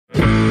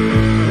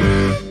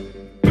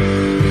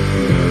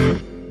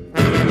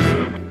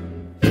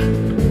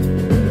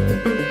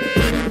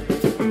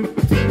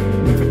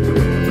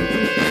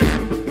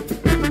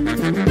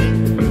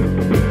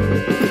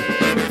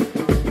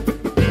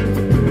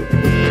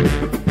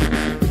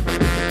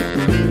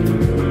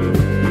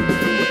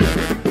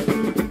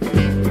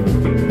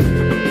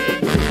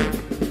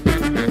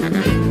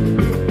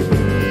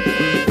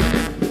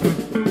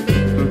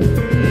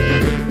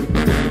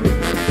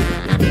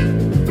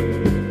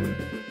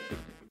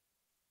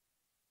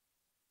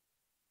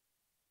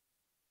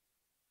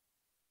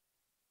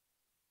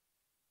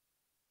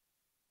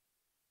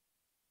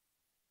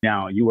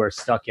now. You are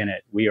stuck in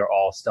it. We are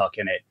all stuck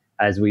in it,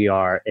 as we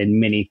are in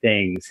many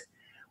things.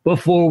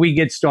 Before we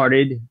get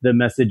started, the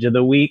message of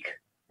the week,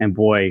 and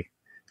boy,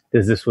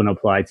 does this one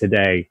apply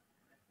today.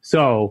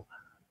 So,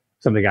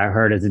 something I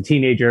heard as a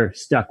teenager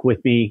stuck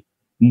with me,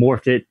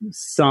 morphed it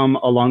some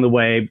along the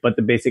way, but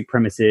the basic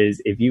premise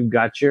is if you've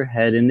got your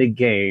head in the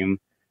game,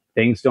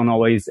 things don't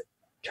always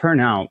turn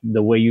out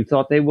the way you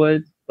thought they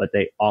would, but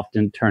they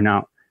often turn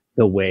out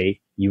the way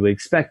you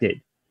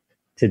expected.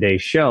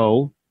 Today's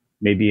show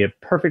may be a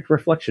perfect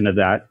reflection of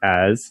that,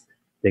 as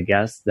the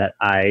guest that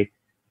I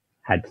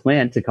had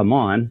planned to come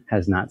on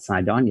has not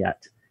signed on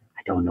yet.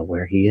 I don't know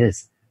where he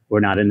is. We're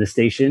not in the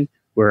station.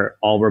 We're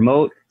all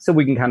remote, so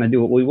we can kind of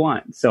do what we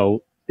want.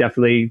 So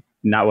definitely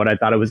not what I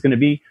thought it was going to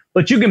be,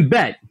 but you can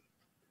bet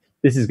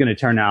this is going to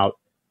turn out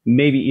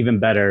maybe even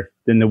better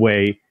than the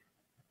way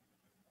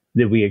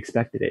that we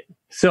expected it.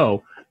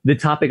 So the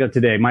topic of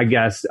today, my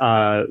guest,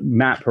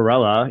 Matt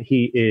Parrella,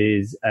 he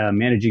is a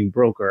managing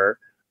broker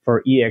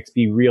for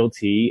eXp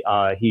Realty.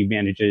 He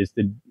manages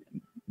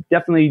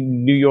definitely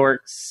New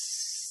York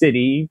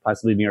City,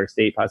 possibly New York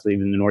State, possibly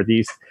even the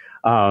Northeast.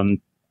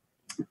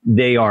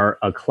 They are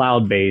a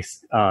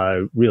cloud-based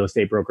real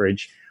estate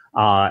brokerage.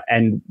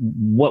 And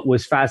what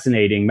was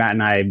fascinating, Matt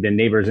and I have been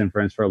neighbors and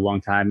friends for a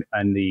long time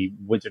in the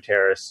Windsor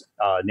Terrace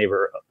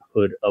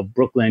neighborhood of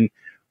Brooklyn,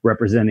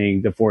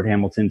 representing the Fort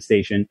Hamilton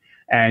station.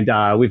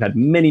 And we've had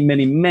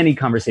many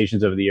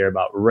conversations over the year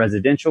about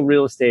residential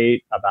real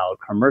estate, about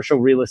commercial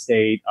real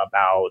estate,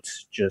 about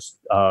just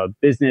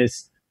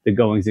business, the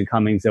goings and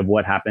comings of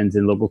what happens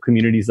in local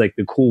communities like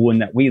the cool one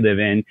that we live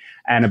in.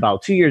 And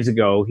about 2 years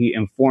ago, he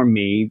informed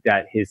me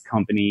that his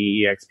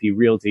company, eXp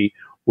Realty,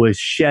 was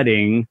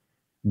shedding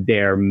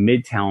their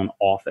Midtown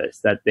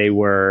office, that they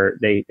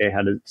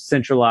had a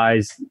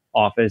centralized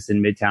office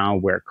in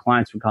Midtown where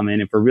clients would come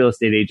in. And for real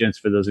estate agents,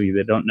 for those of you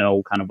that don't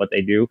know kind of what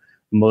they do,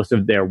 most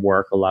of their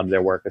work, a lot of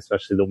their work,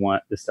 especially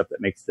the stuff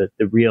that makes the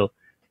real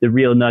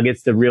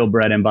nuggets, the real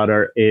bread and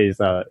butter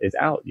is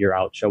out. You're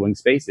out showing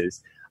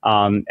spaces.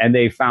 And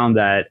they found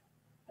that,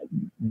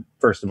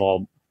 first of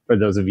all, for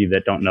those of you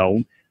that don't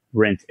know,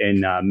 rent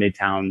in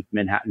Midtown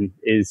Manhattan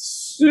is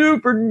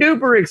super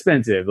duper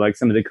expensive, like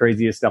some of the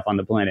craziest stuff on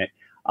the planet.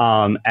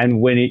 And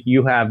when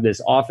you have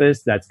this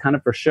office that's kind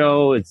of for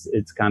show,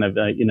 it's kind of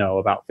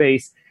about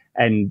face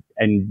and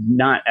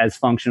not as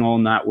functional,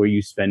 not where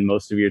you spend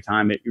most of your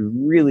time, it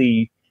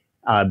really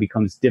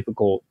becomes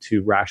difficult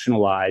to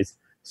rationalize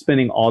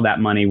spending all that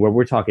money. Where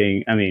we're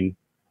talking, I mean,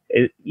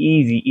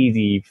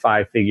 easy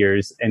 5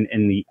 figures and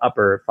in the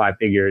upper 5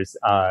 figures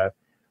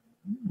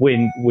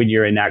when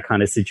you're in that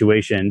kind of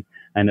situation.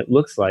 And it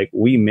looks like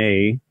we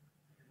may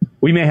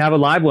have a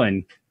live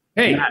one.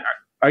 Hey, Matt,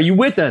 are you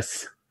with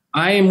us?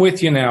 I am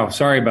with you now.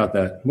 Sorry about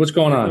that. What's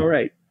going on? All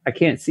right. I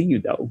can't see you,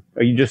 though.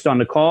 Are you just on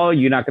the call?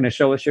 You're not going to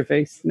show us your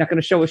face? Not going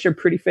to show us your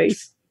pretty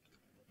face?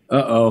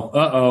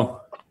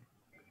 Uh-oh.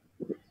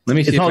 Let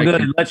me see. It's all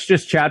good. Let's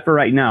just chat for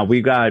right now.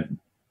 We got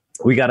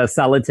a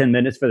solid 10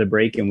 minutes for the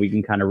break, and we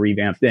can kind of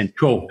revamp then.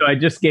 Cool. So I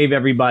just gave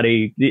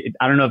everybody,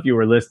 I don't know if you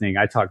were listening.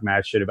 I talked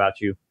mad shit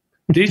about you.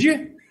 Did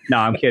you? No,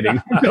 I'm kidding.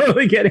 I'm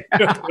totally kidding.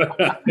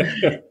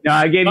 No,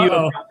 I gave you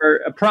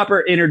a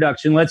proper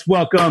introduction. Let's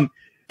welcome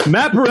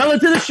Matt Parrella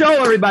to the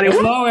show, everybody.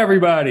 Hello,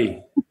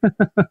 everybody.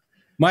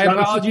 My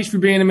apologies for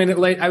being a minute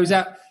late. I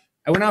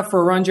went out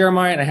for a run,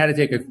 Jeremiah, and I had to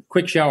take a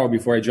quick shower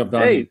before I jumped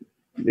on. Hey,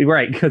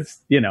 right, because,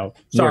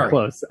 we're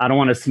close. I don't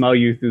want to smell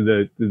you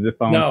through the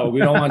phone. No,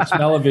 we don't want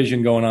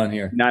smell-o-vision going on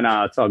here.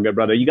 No, it's all good,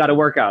 brother. You got to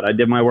work out. I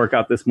did my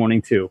workout this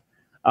morning, too.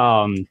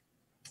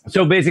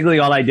 So basically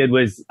all I did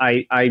was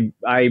I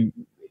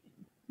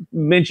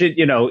mentioned,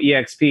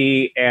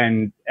 eXp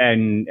and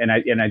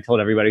I told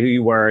everybody who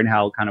you were and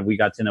how kind of we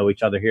got to know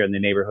each other here in the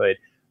neighborhood.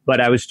 But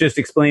I was just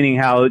explaining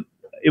how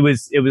it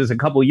was a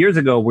couple years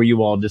ago where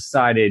you all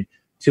decided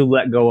to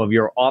let go of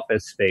your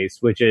office space,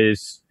 which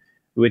is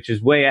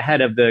way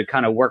ahead of the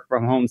kind of work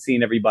from home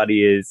scene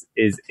everybody is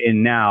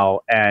in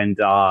now. And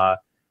I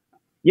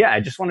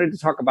just wanted to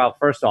talk about,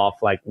 first off,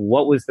 like,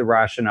 what was the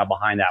rationale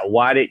behind that?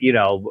 Why did,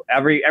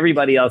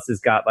 everybody else has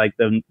got like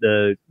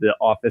the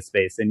office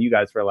space and you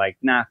guys were like,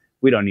 nah,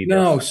 we don't need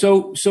this.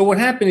 So what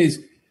happened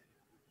is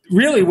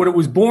really what it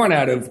was born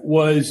out of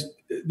was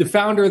the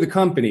founder of the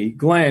company,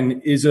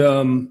 Glenn, is,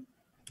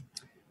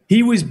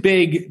 he was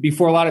big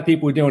before a lot of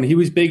people were doing it. He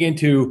was big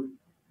into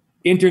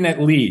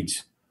internet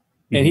leads.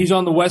 And he's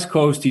on the West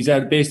Coast. He's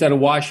based out of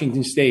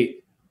Washington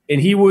State. And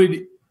he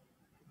would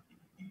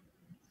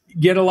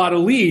get a lot of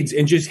leads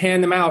and just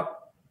hand them out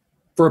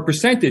for a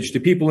percentage to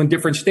people in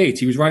different states.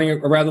 He was running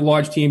a rather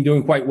large team,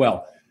 doing quite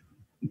well.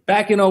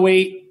 Back in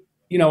 08,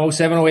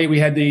 07, 08, we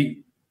had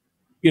the,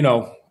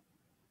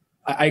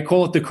 I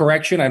call it the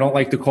correction. I don't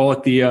like to call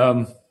it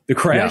the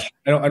crash.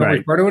 Yeah. I don't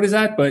refer to it as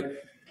that. But,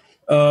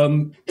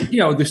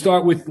 to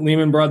start with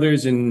Lehman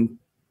Brothers and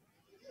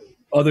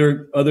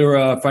other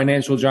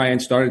financial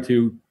giants started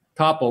to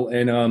topple.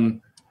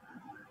 And,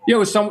 it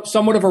was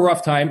somewhat of a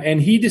rough time.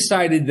 And he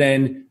decided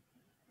then,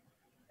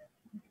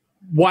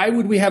 why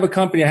would we have a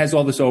company that has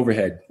all this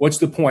overhead? What's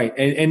the point?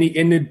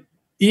 And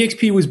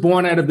EXP was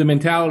born out of the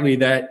mentality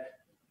that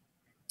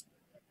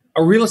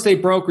a real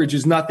estate brokerage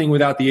is nothing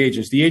without the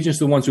agents. The agents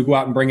are the ones who go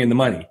out and bring in the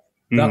money.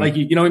 Not like,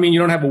 you know what I mean? You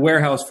don't have a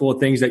warehouse full of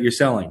things that you're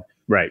selling.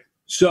 Right.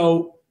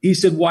 So he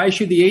said, why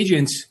should the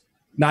agents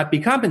not be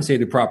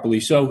compensated properly?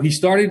 So he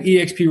started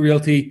EXP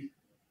Realty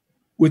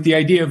with the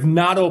idea of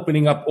not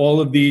opening up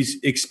all of these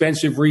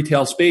expensive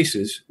retail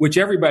spaces, which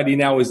everybody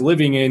now is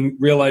living in,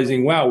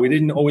 realizing, wow, we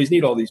didn't always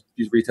need all these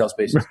retail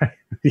spaces. Right.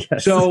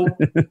 Yes. So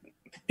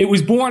it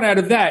was born out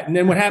of that. And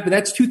then what happened?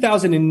 That's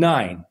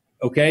 2009.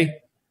 Okay.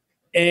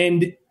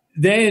 And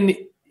then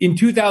in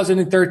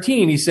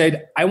 2013, he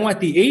said, I want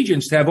the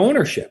agents to have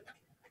ownership.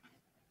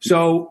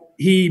 So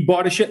he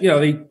bought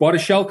they bought a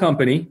shell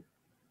company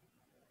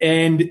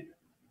and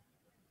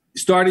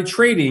started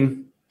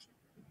trading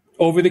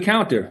over the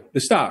counter, the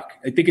stock.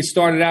 I think it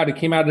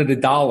came out at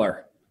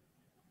 $1.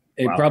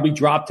 It probably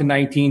dropped to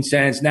 19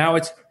 cents. Now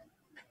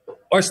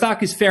our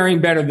stock is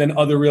faring better than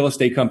other real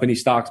estate company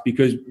stocks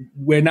because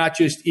we're not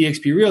just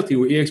EXP Realty,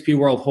 we're EXP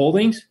World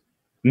Holdings.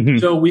 Mm-hmm.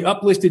 So we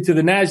uplisted to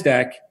the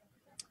NASDAQ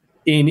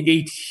in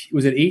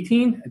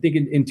 18? I think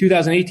in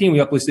 2018 we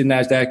uplisted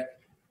NASDAQ.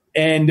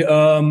 And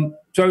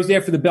so I was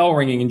there for the bell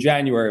ringing in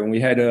January when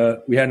we had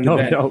an event.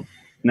 No.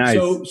 Nice.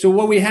 So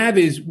what we have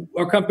is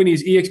our company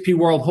is EXP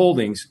World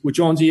Holdings, which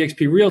owns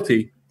EXP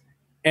Realty.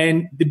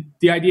 And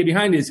the idea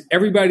behind it is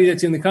everybody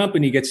that's in the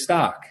company gets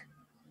stock.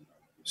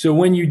 So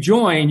when you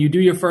join, you do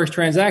your first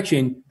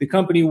transaction, the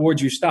company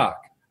awards you stock.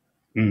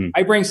 Mm-hmm.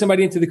 I bring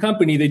somebody into the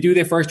company, they do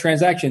their first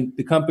transaction,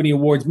 the company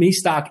awards me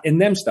stock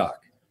and them stock.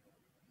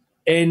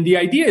 And the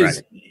idea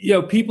is,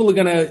 people are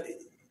going to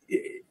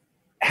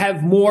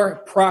have more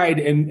pride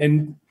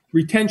and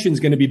retention is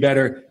going to be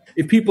better.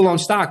 If people own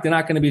stock, they're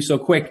not going to be so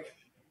quick.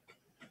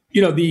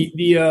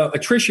 The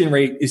attrition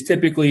rate is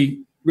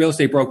typically real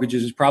estate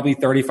brokerages is probably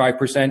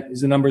 35%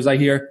 is the numbers I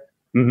hear.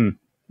 Mm-hmm.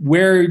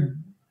 We're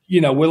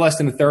less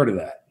than a third of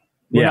that.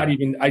 We're not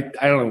even, I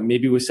don't know,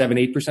 maybe it was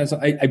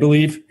 7-8%, I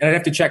believe. And I'd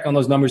have to check on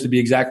those numbers to be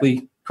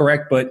exactly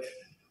correct. But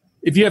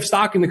if you have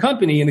stock in the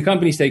company and the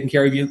company's taking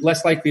care of you,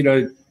 less likely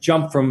to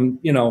jump from,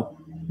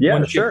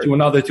 one ship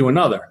to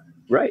another.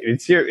 Right.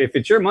 If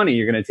it's your money,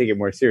 you're going to take it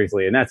more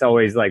seriously. And that's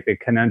always like the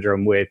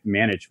conundrum with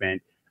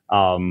management.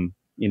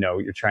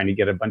 You're trying to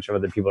get a bunch of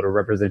other people to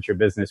represent your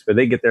business, but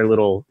they get their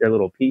little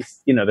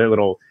piece, their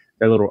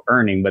little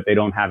earning, but they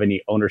don't have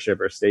any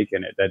ownership or stake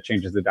in it. That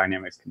changes the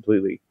dynamics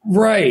completely.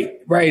 Right.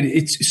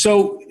 It's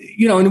so,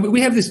 and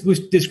we have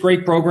this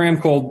great program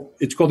called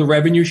the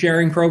revenue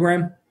sharing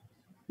program,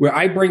 where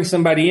I bring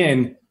somebody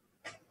in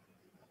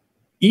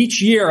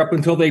each year up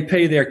until they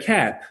pay their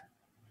cap.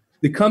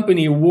 The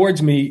company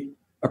awards me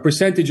a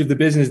percentage of the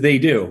business they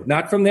do,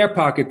 not from their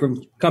pocket,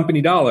 from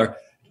company dollar,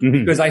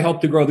 because I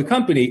help to grow the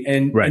company.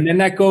 And then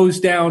that goes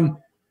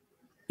down.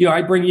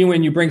 I bring you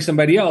in, you bring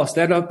somebody else.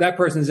 That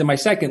person is in my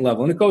second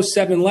level, and it goes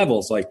 7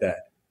 levels like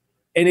that.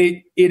 And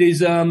it is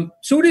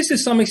so it is to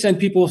some extent.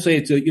 People will say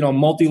it's a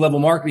multi-level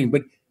marketing,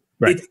 but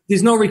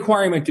there's no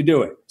requirement to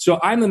do it. So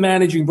I'm the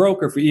managing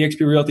broker for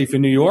EXP Realty for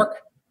New York,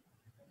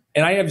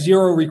 and I have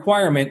zero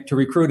requirement to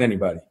recruit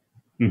anybody.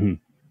 Mm-hmm.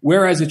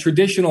 Whereas a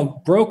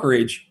traditional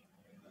brokerage,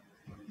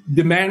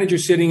 the manager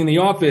sitting in the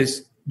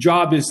office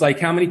job is like,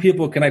 how many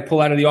people can I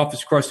pull out of the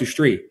office across the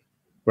street?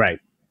 Right.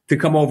 To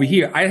come over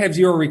here. I have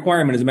zero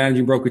requirement as a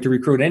managing broker to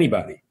recruit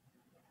anybody,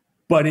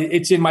 but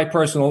it's in my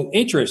personal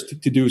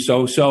interest to do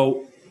so.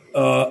 So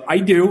I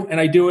do, and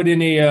I do it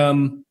in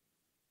a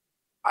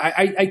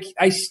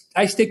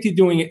I stick to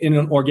doing it in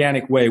an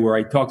organic way where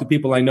I talk to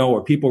people I know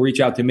or people reach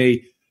out to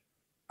me.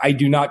 I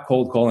do not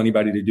cold call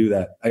anybody to do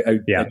that.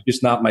 It's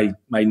just not my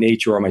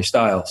nature or my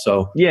style.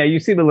 So you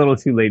seem a little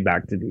too laid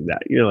back to do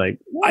that. You're like,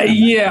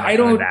 I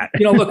don't.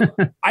 Look,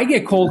 I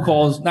get cold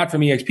calls not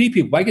from EXP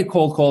people. I get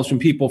cold calls from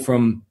people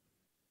from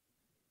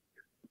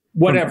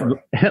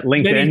whatever,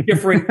 LinkedIn, many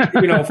different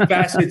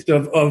facets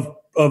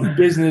of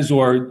business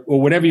or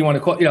whatever you want to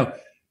call it,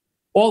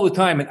 all the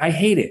time, and I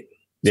hate it.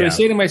 So I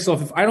say to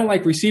myself, if I don't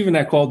like receiving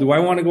that call, do I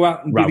want to go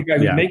out and be the guy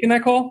who's making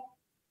that call?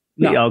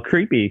 No,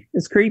 creepy.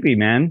 It's creepy,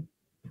 man.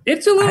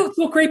 It's a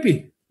little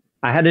creepy.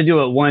 I had to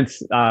do it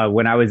once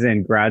when I was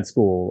in grad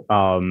school,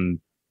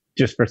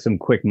 just for some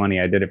quick money.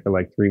 I did it for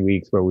like 3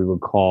 weeks, where we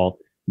would call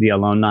the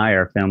alumni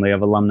or family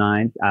of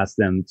alumni, ask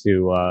them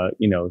to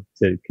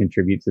to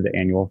contribute to the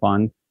annual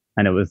fund,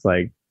 and it was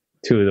like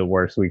 2 of the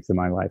worst weeks of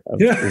my life.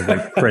 It was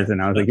like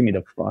prison. I was like, get me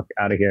the fuck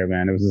out of here,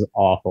 man. It was just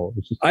awful.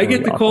 Was just I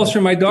get the calls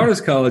from my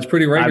daughter's college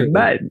pretty regularly.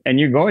 I bet. And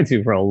you're going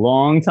to for a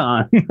long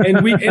time. and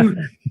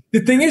the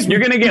thing is,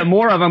 you're going to get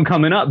more of them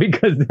coming up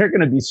because they're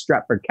going to be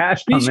strapped for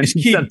cash coming in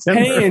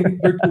September. Paying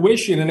their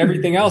tuition and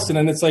everything else. And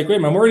then it's like,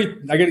 wait,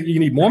 you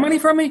need more money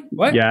from me?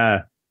 What?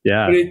 Yeah.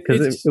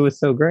 Because it was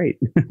so great.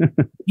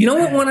 You know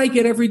what one I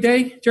get every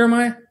day,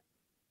 Jeremiah?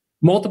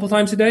 Multiple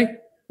times a day?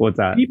 What's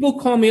that? People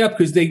call me up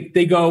because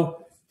they go,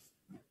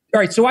 all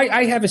right, so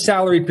I have a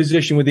salaried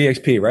position with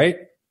EXP, right?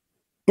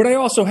 But I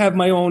also have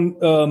my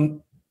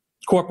own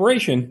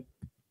corporation,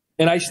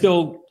 and I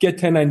still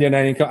get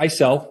 1099 income. I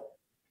sell.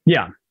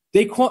 Yeah.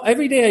 They call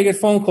every day. I get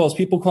phone calls,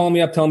 people calling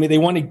me up, telling me they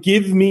want to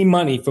give me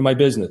money for my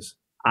business.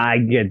 I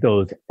get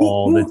those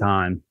all the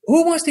time.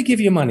 Who wants to give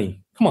you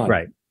money? Come on.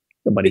 Right.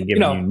 Somebody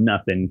giving you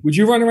nothing. Would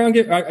you run around?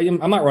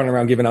 I'm not running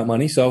around giving out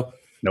money. So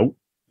nope.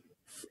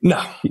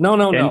 No.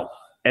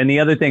 And the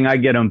other thing I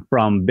get them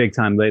from big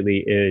time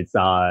lately is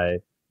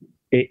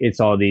it's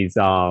all these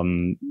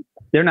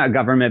they're not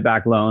government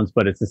backed loans,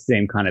 but it's the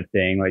same kind of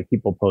thing. Like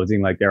people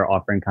posing like they're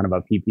offering kind of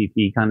a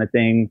PPP kind of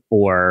thing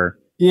for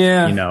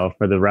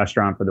for the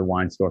restaurant, for the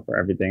wine store, for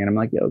everything. And I'm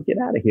like, yo, get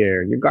out of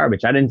here. You're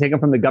garbage. I didn't take them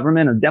from the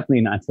government. I'm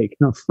definitely not taking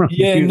them from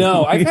you.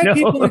 No. I've had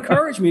people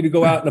encourage me to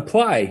go out and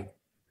apply.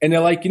 And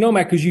they're like,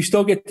 Matt, because you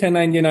still get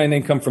 1099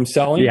 income from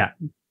selling. Yeah.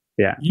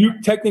 Yeah.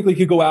 You technically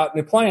could go out and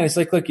apply. And it's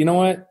like, look, you know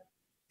what?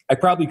 I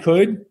probably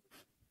could,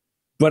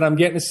 but I'm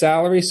getting a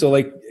salary. So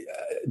like,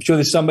 I'm sure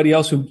there's somebody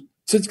else so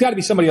it's got to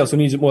be somebody else who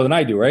needs it more than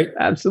I do, right?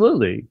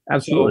 Absolutely.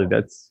 So,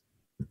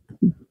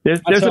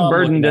 there's a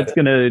burden that's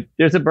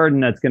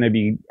gonna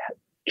be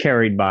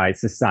carried by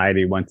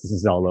society once this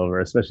is all over,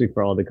 especially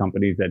for all the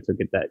companies that took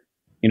it, that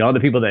all the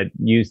people that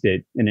used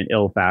it in an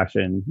ill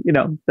fashion.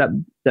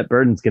 That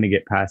burden's going to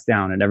get passed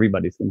down, and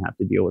everybody's going to have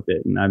to deal with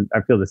it. And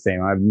I feel the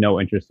same. I have no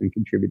interest in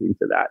contributing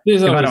to that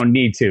if I don't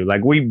need to.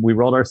 Like we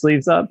rolled our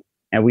sleeves up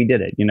and we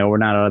did it. We're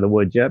not out of the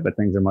woods yet, but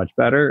things are much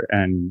better.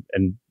 And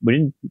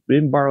we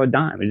didn't borrow a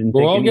dime.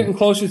 We're all getting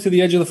closer to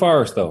the edge of the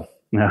forest, though.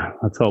 Yeah,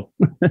 let's hope.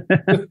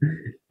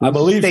 I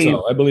believe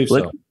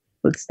so.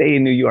 Let's stay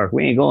in New York.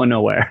 We ain't going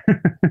nowhere.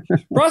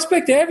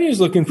 Prospect Avenue is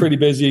looking pretty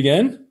busy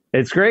again.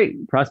 It's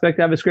great.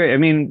 Prospect Ave is great. I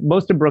mean,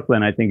 most of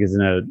Brooklyn, I think, is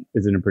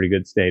in a pretty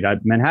good state.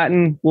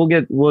 Manhattan,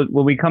 when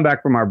we come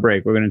back from our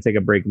break, we're going to take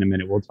a break in a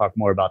minute. We'll talk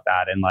more about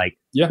that and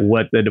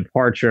what the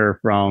departure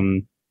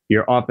from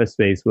your office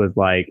space was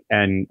like,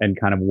 and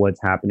kind of what's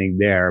happening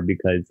there,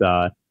 because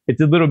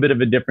it's a little bit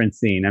of a different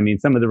scene. I mean,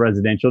 some of the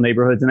residential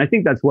neighborhoods, and I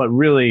think that's what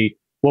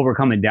we're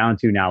coming down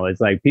to now, is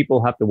like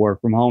people have to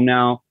work from home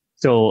now.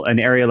 So an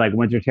area like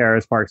Windsor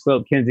Terrace, Park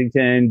Slope,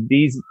 Kensington,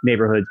 these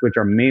neighborhoods, which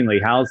are mainly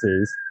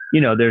houses,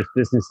 there's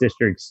business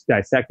districts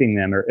dissecting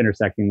them or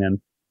intersecting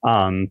them.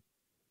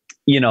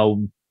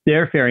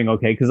 They're faring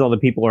okay because all the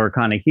people are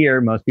kind of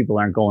here. Most people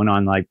aren't going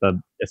on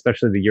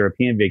especially the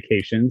European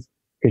vacations,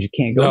 because you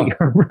can't go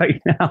here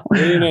right now.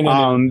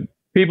 No.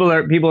 People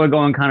are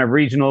going kind of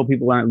regional.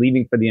 People aren't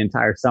leaving for the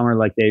entire summer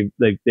like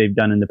they've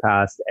done in the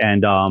past,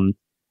 and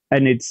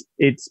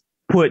it's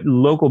put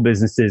local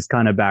businesses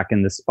kind of back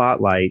in the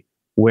spotlight,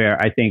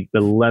 where I think the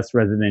less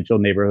residential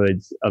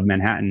neighborhoods of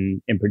Manhattan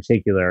in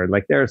particular,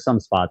 like there are some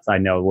spots I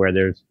know where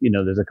there's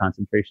a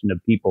concentration of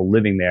people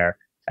living there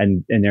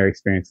and they're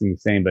experiencing the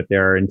same, but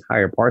there are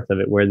entire parts of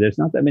it where there's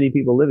not that many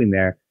people living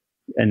there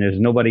and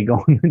there's nobody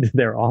going into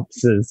their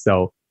offices.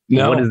 So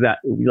what is that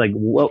like?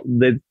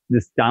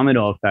 This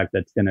domino effect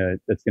that's gonna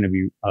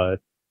be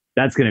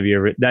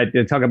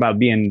talk about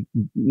being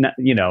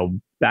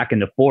back in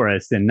the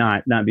forest and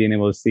not being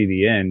able to see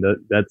the end.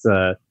 That's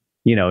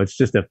it's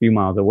just a few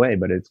miles away,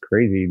 but it's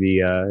crazy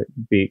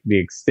the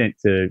extent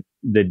to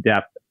the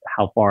depth,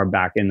 how far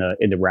back in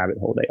the rabbit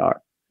hole they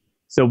are.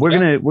 So we're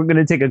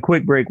gonna take a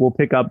quick break. We'll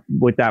pick up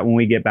with that when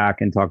we get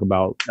back and talk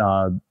about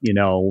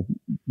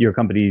your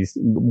company's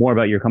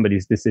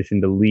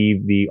decision to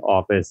leave the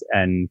office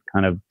and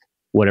kind of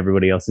what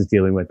everybody else is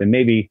dealing with, and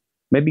maybe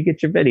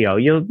get your video.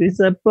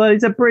 He's a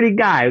pretty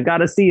guy. Got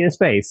to see his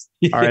face.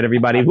 All right,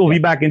 everybody. We'll be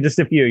back in just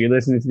a few. You're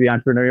listening to the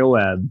Entrepreneurial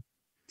Web.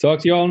 Talk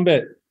to you all in a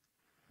bit.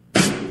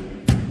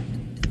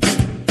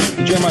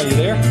 Jeremiah, you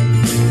there?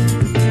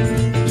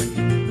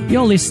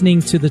 You're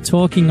listening to the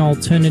Talking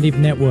Alternative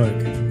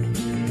Network.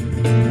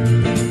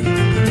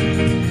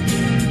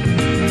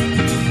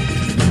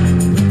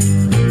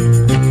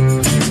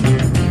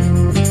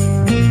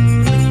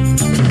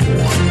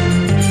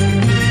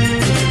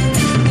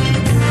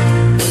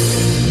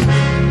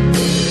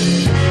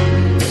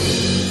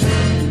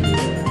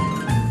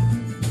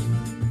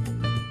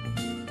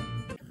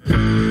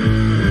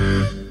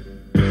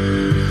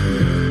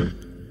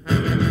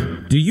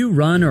 Do you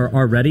run or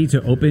are ready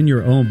to open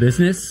your own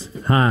business?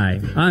 Hi,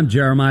 I'm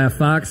Jeremiah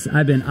Fox.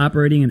 I've been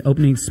operating and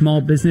opening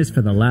small business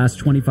for the last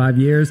 25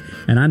 years,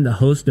 and I'm the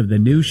host of the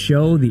new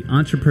show, The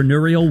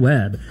Entrepreneurial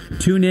Web.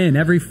 Tune in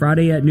every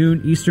Friday at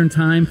noon Eastern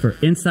Time for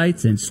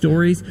insights and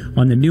stories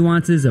on the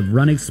nuances of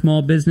running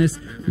small business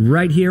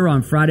right here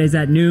on Fridays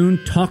at noon,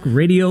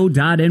 talkradio.nyc.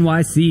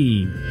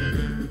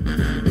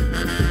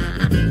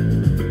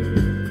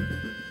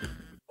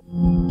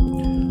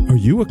 Are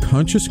you a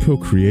conscious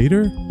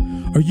co-creator?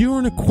 Are you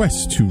on a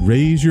quest to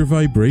raise your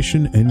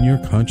vibration and your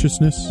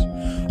consciousness?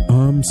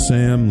 I'm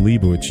Sam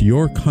Leibowitz,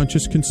 your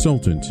conscious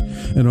consultant,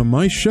 and on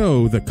my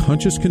show, The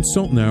Conscious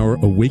Consultant Hour,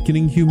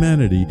 Awakening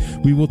Humanity,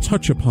 we will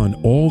touch upon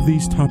all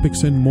these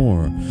topics and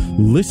more.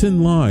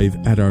 Listen live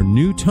at our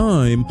new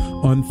time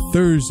on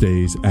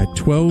Thursdays at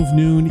 12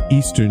 noon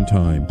Eastern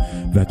Time.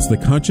 That's The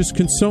Conscious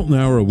Consultant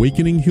Hour,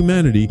 Awakening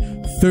Humanity,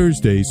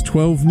 Thursdays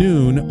 12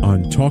 noon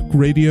on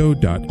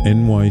talkradio.nyc.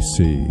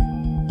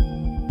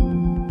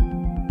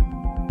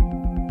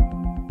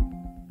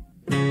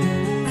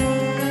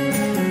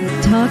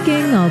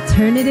 Talking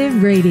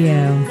Alternative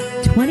Radio,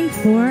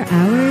 24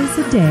 hours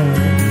a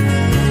day.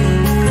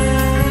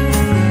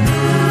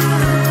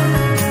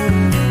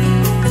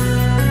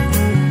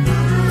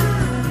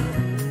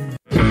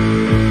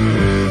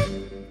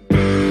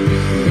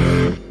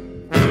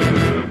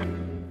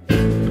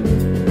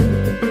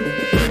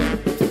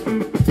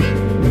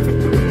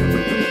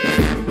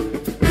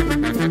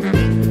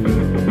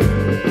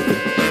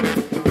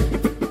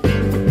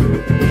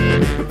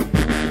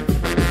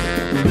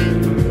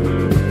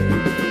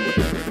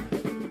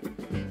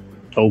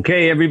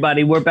 Okay,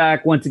 everybody, we're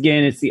back once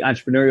again. It's the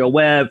Entrepreneurial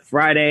Web,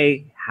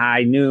 Friday,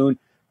 high noon,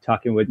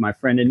 talking with my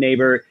friend and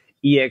neighbor,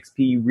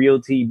 eXp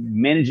Realty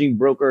managing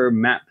broker,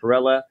 Matt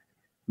Parrella.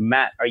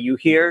 Matt, are you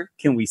here?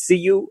 Can we see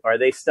you? Or are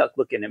they stuck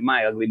looking at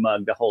my ugly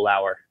mug the whole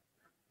hour?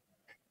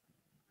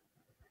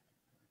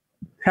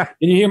 Can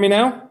you hear me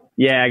now?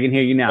 Yeah, I can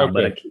hear you now, okay.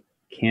 but I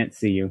can't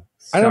see you.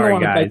 Sorry, I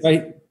don't know,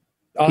 guys.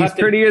 He's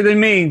prettier than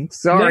me.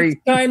 Sorry.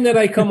 Next time that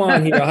I come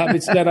on here, I'll have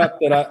it set up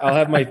that I'll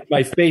have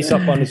my face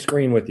up on the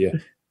screen with you.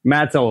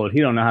 Matt's old.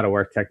 He don't know how to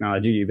work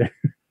technology either.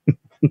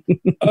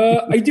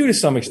 I do to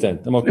some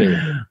extent. I'm okay with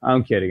it.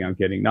 I'm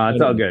kidding. No,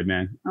 it's all good,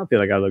 man. I don't feel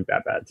like I look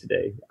that bad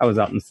today. I was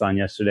out in the sun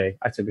yesterday.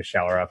 I took a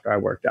shower after I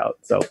worked out.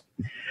 So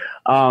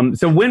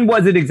when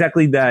was it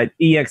exactly that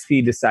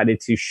eXp decided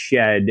to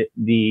shed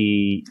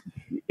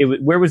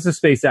where was the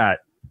space at?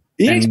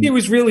 eXp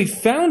was really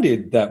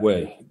founded that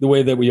way, the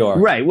way that we are.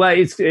 Right. Well,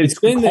 it's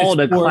called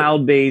a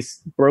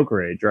cloud-based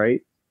brokerage,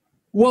 right?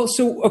 Well,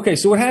 so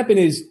what happened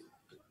is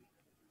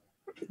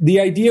the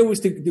idea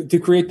was to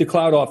create the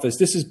cloud office.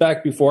 This is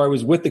back before I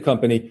was with the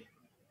company.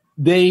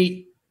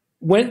 They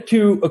went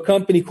to a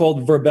company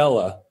called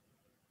Parrella,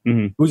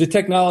 who was a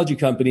technology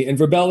company, and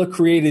Parrella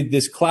created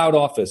this cloud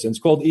office, and it's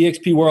called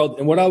eXp World.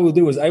 And what I will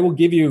do is I will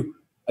give you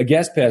a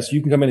guest pass.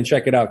 You can come in and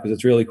check it out because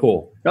it's really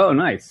cool. Oh,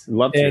 nice.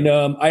 Love to. And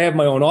I have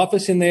my own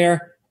office in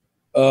there.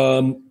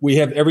 We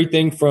have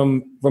everything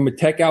from a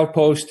tech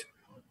outpost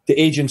to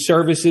agent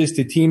services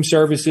to team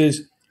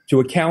services to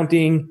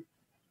accounting,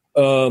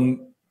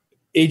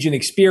 agent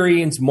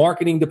experience,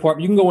 marketing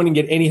department. You can go in and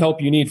get any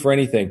help you need for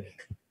anything.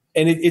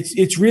 And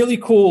it's really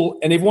cool.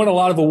 And they've won a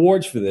lot of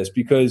awards for this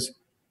because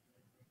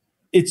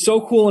it's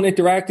so cool and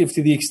interactive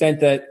to the extent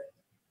that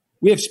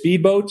we have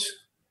speedboats.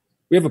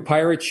 We have a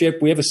pirate ship.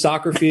 We have a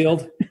soccer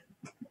field.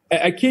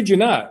 I kid you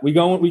not. We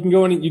can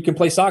go in and you can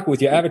play soccer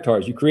with your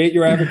avatars. You create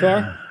your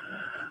avatar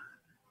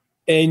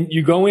and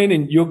you go in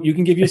and you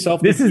can give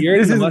yourself the beard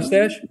and the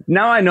mustache.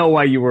 Now I know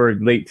why you were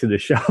late to the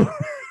show.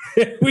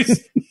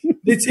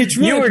 It's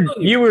really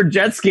you were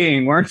jet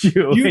skiing, weren't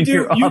you? You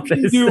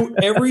can do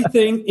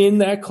everything in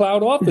that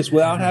cloud office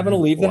without having to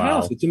leave the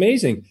house. It's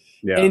amazing.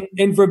 Yeah.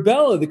 And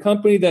Parrella, the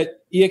company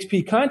that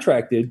eXp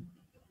contracted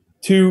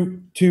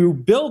to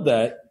build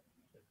that,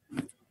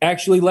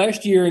 actually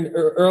last year and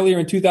earlier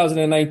in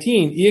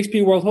 2019,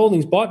 eXp World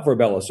Holdings bought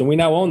Parrella, so we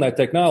now own that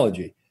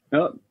technology.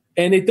 Oh.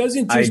 And it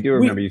doesn't just... I do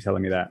remember you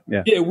telling me that.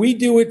 Yeah. Yeah, we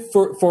do it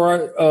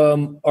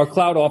for our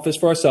cloud office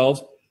for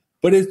ourselves,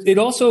 but it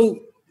also...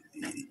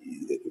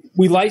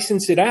 We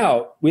license it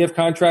out. We have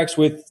contracts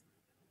with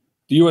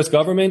the U.S.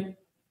 government,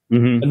 a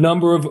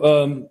number of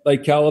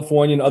like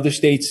California and other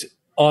states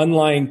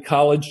online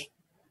college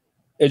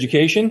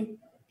education.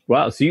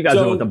 Wow, so you guys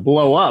are about to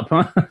blow up,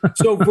 huh?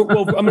 I'm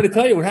going to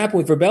tell you what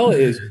happened with Parrella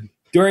is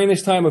during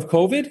this time of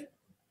COVID,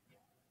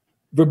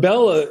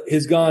 Parrella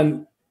has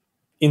gone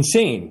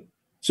insane.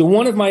 So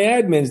one of my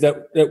admins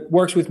that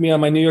works with me on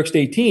my New York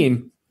State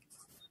team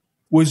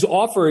was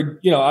offered,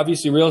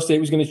 obviously real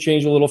estate was going to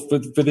change a little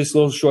for this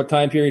little short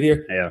time period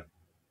here. Yeah.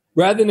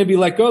 Rather than to be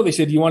let go, they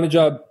said, "Do you want a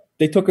job?"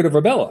 They took her to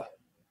Parrella.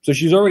 So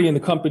she's already in the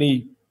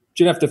company.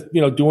 She didn't have to,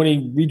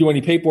 redo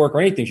any paperwork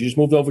or anything. She just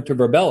moved over to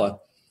Parrella.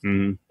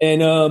 Mm-hmm.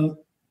 And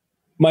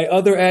my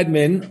other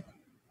admin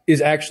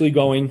is actually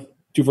going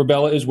to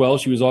Parrella as well.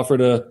 She was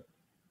offered a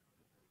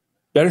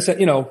better set,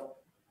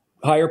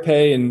 higher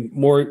pay and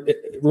more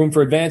room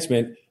for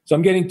advancement. So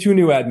I'm getting 2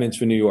 new admins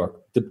for New York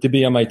to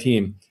be on my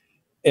team.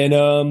 And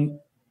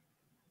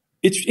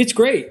it's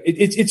great.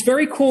 It's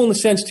very cool in the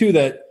sense, too,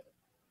 that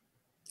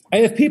I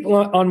have people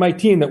on my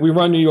team that we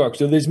run New York.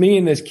 So there's me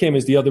and there's Kim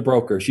is the other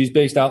broker. She's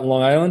based out in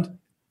Long Island.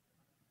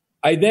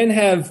 I then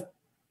have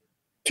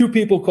 2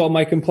 people called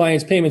my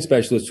compliance payment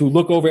specialists who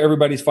look over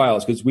everybody's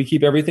files because we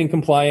keep everything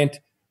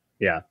compliant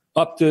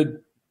up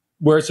to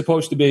where it's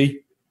supposed to be.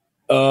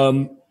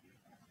 And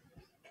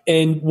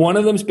one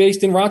of them's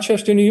based in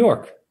Rochester, New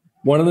York.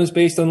 One of them's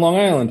based on Long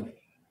Island.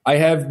 I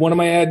have one of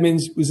my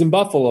admins was in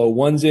Buffalo.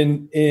 One's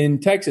in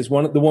Texas. The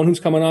one who's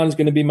coming on is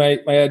going to be my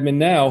admin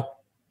now.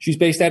 She's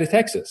based out of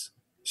Texas.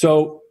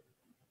 So,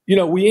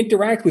 we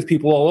interact with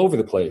people all over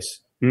the place.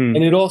 And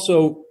it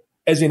also,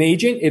 as an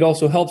agent, it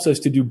also helps us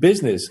to do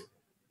business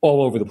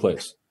all over the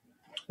place.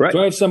 Right. So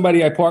I have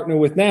somebody I partner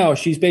with now.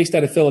 She's based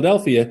out of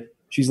Philadelphia.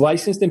 She's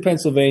licensed in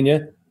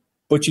Pennsylvania,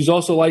 but she's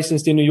also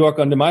licensed in New York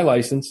under my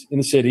license in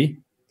the city.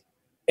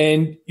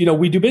 And,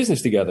 we do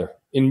business together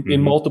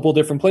in multiple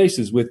different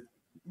places with,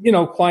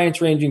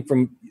 clients ranging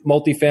from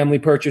multifamily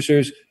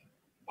purchasers,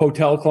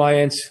 hotel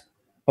clients,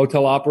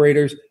 hotel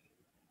operators.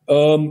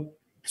 So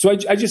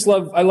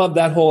I love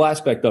that whole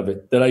aspect of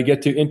it, that I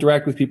get to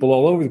interact with people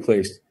all over the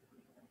place.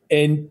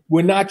 And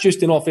we're not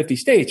just in all 50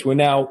 states. We're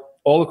now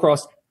all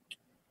across,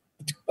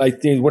 I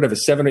think,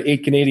 7 or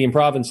 8 Canadian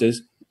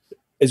provinces,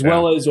 as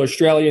well as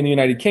Australia and the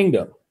United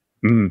Kingdom.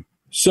 Mm.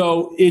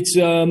 So it's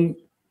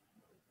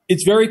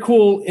very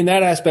cool in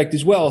that aspect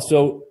as well.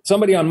 So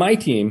somebody on my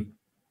team,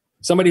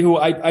 somebody who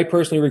I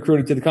personally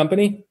recruited to the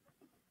company,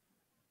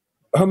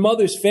 her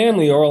mother's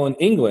family are all in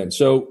England.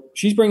 So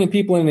she's bringing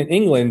people in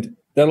England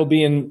that'll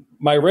be in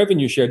my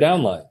revenue share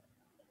downline.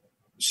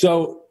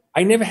 So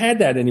I never had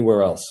that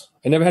anywhere else.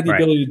 I never had the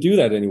ability to do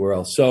that anywhere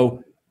else.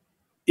 So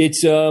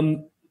it's,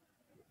 I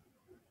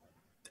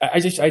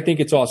think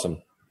it's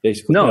awesome,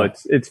 basically. No,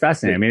 it's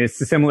fascinating. I mean, it's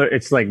similar.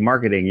 It's like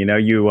marketing,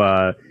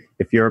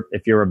 if you're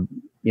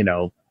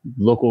a,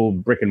 local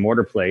brick and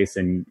mortar place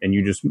and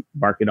you just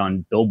market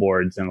on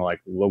billboards and like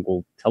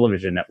local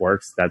television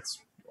networks, that's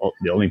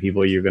the only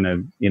people you're going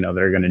to,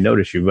 they're going to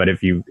notice you. But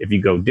if you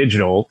go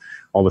digital,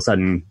 all of a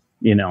sudden,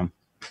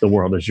 the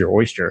world is your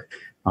oyster.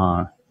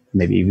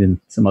 Maybe even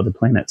some other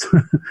planets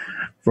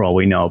for all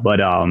we know. But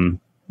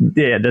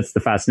yeah, that's the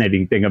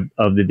fascinating thing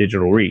of the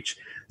digital reach.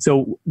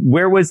 So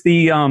where was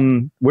the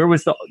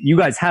you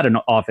guys had an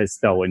office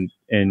though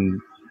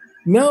in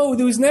No,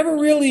 there was never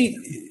really.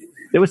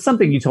 There was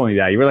something you told me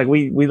that you were like,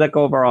 we let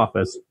go of our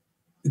office.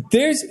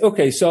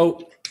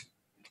 So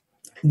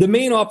the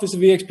main office of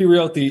eXp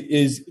Realty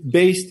is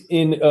based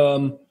in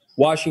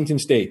Washington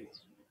State.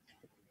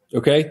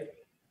 Okay.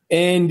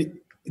 And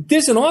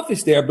there's an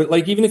office there, but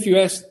like, even if you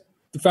ask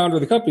the founder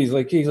of the company, he's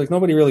like,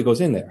 nobody really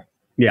goes in there.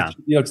 Yeah.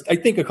 I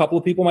think a couple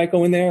of people might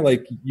go in there,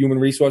 like human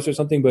resource or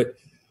something, but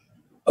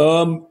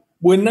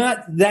we're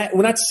not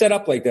set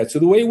up like that. So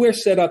the way we're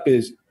set up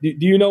is,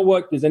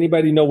 does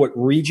anybody know what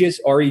Regus,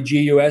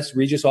 R-E-G-U-S,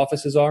 Regus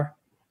offices are?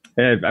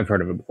 I've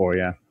heard of it before.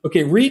 Yeah.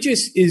 Okay.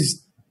 Regus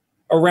is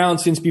around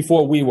since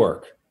before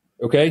WeWork.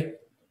 Okay.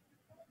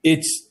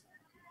 It's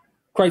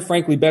quite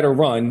frankly better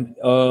run.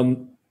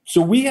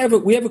 So we have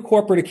a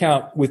corporate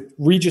account with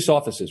Regus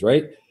offices,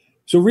 right?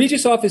 So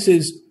Regus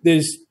offices,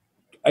 there's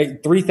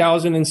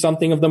 3,000 and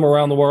something of them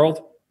around the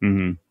world.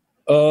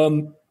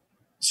 Mm-hmm.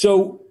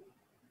 So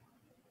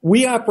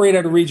we operate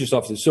out of Regus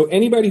offices. So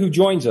anybody who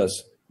joins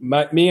us,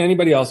 me and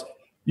anybody else,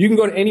 you can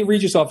go to any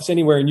Regus office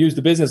anywhere and use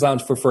the business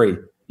lounge for free.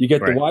 You get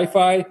the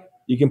Wi-Fi.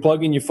 You can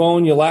plug in your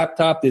phone, your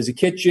laptop. There's a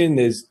kitchen.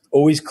 There's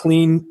always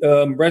clean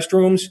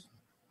restrooms.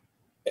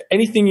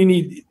 Anything you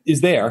need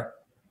is there.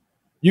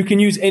 You can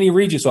use any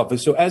Regus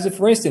office. So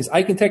for instance,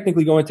 I can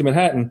technically go into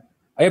Manhattan.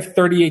 I have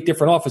 38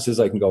 different offices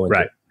I can go into.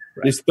 Right.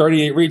 There's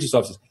 38 Regus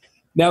offices.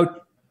 Now,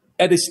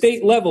 at a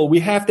state level, we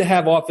have to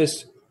have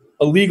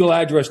a legal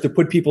address to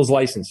put people's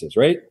licenses,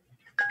 right?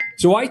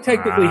 So I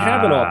technically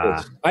have an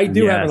office. I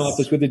do have an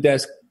office with a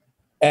desk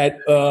at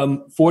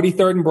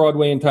 43rd and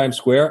Broadway in Times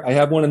Square. I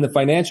have one in the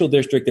financial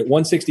district at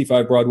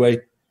 165 Broadway,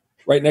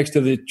 right next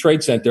to the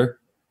Trade Center.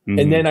 Mm-hmm.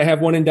 And then I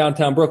have one in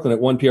downtown Brooklyn at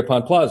 1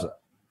 Pierpont Plaza.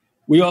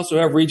 We also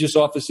have Regus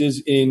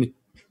offices in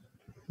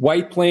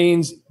White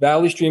Plains,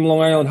 Valley Stream,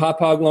 Long Island,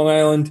 Hauppauge, Long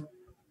Island,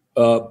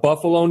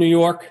 Buffalo, New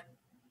York.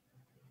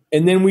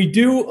 And then we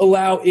do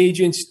allow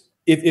agents,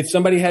 if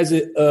somebody has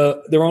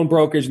their own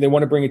brokerage and they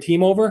want to bring a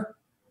team over,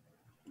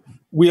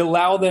 we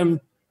allow them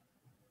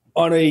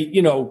on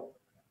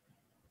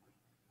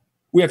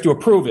we have to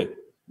approve it.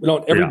 We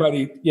don't,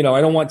 everybody,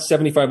 I don't want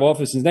 75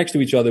 offices next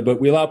to each other, but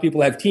we allow people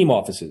to have team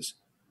offices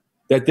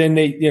that then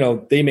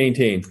they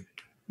maintain.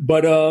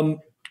 But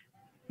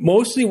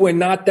mostly we're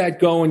not that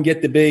go and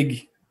get the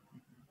big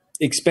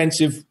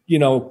expensive,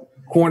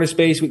 corner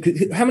space.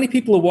 How many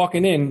people are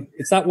walking in?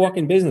 It's not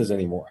walk-in business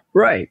anymore.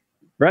 Right.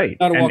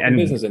 Not a walk-in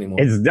business anymore.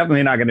 It's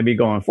definitely not going to be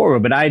going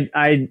forward. But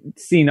I've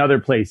seen other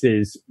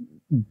places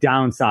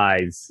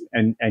downsize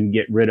and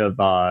get rid of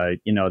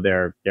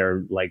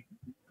their like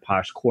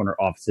posh corner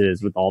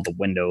offices with all the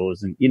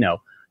windows, and you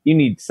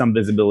need some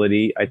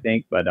visibility, I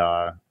think. But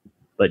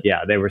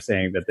yeah, they were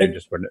saying that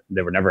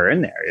they were never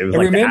in there. It was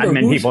like the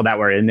admin people that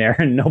were in there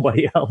and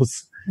nobody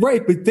else.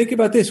 Right, but think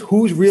about this: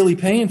 who's really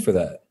paying for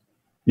that?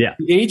 Yeah,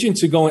 the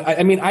agents are going.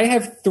 I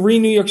have 3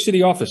 New York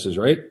City offices,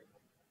 right?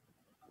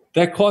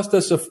 That cost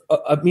us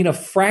a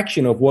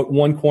fraction of what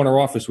one corner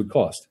office would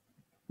cost.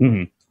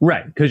 Mm-hmm.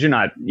 Right, because you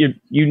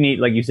need,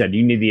 like you said,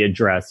 you need the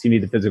address, you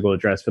need the physical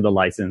address for the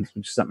license,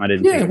 which is something I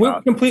didn't think about.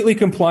 We're completely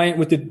compliant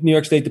with the New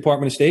York State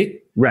Department of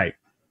State. Right.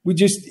 We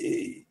just,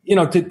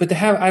 to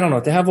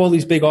have all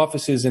these big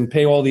offices and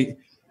pay all the.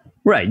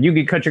 Right, you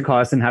could cut your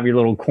costs and have your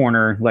little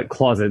corner like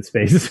closet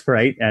space,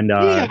 right? And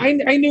I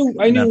knew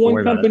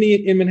one company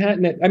in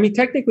Manhattan.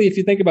 Technically, if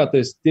you think about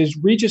this, there's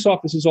Regus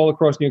offices all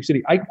across New York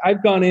City.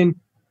 I've gone in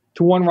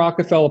to one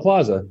Rockefeller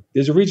Plaza.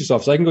 There's a Regus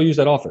office. I can go use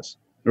that office.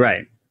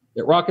 Right.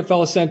 At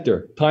Rockefeller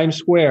Center, Times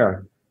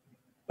Square,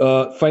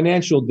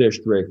 Financial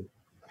District,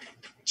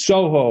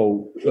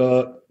 Soho,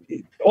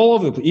 all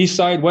over the place, East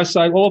Side, West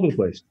Side, all over the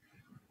place.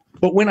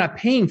 But we're not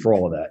paying for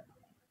all of that.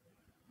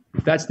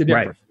 That's the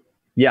difference. Right.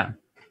 Yeah.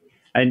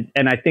 And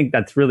I think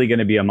that's really going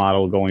to be a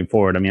model going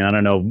forward. I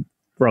don't know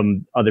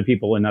from other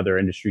people in other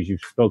industries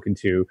you've spoken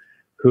to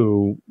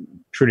who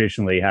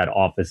traditionally had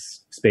office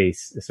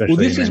space, especially.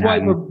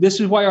 Well, this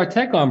is why our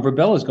tech on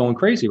Parrella is going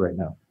crazy right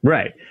now.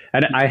 Right.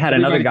 And I had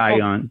another guy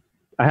on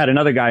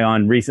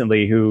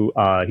recently who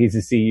he's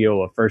the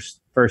CEO of First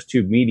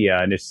Tube Media,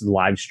 and it's a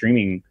live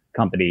streaming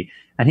company.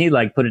 And he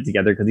like put it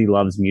together because he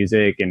loves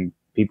music and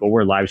people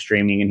were live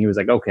streaming, and he was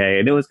like, okay.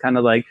 And it was kind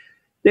of like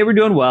they were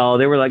doing well.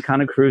 They were like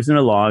kind of cruising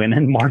along, and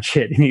then March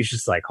hit, and he's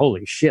just like,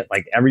 holy shit,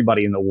 like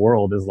everybody in the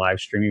world is live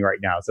streaming right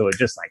now. So it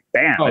just like,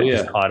 bam,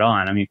 just caught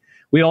on. I mean,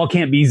 we all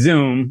can't be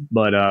Zoom,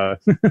 but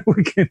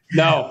we can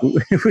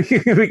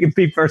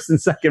be first and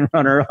second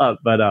runner up.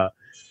 But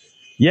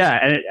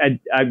yeah, and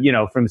I, you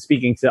know, from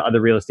speaking to other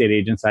real estate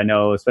agents I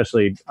know,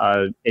 especially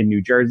in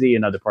New Jersey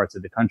and other parts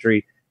of the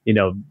country, you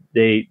know,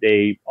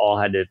 they all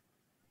had to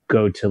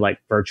go to like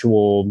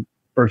virtual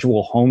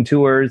home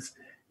tours.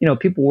 You know,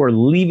 people were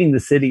leaving the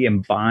city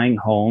and buying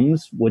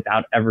homes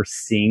without ever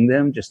seeing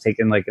them, just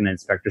taking like an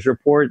inspector's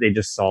report. They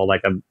just saw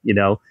like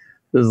it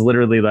was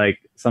literally like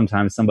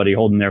sometimes somebody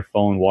holding their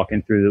phone,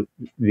 walking through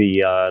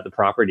the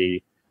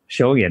property,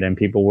 showing it, and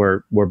people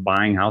were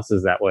buying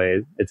houses that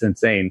way. It's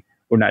insane.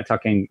 We're not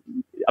talking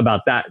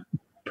about that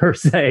per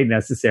se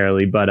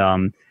necessarily, but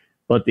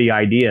the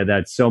idea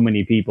that so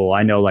many people,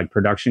 I know like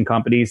production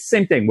companies,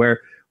 same thing, where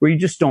you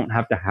just don't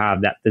have to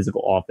have that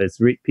physical office.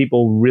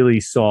 People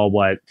really saw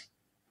what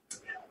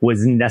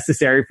was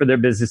necessary for their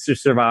business to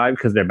survive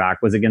because their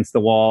back was against the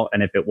wall.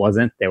 And if it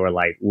wasn't, they were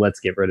like, let's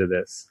get rid of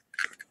this.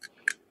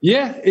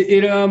 Yeah,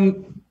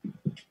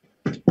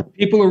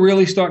 people are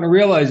really starting to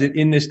realize it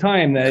in this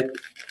time that,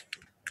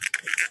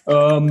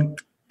 you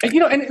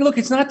know, and look,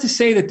 it's not to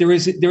say that there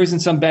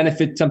isn't some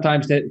benefit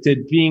sometimes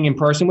to being in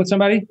person with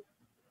somebody.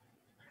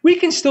 We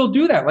can still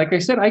do that. Like I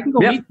said, I can go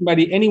meet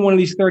somebody, any one of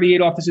these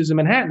 38 offices in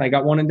Manhattan. I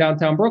got one in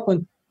downtown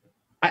Brooklyn.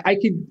 I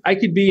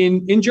could be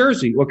in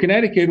Jersey or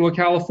Connecticut or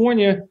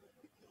California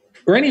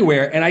or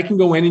anywhere, and I can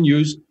go in and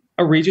use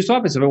a Regus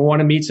office if I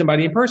want to meet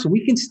somebody in person.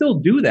 We can still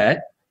do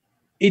that.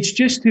 It's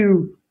just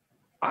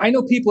I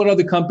know people at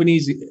other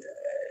companies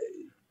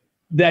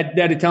that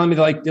are telling me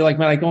they're like,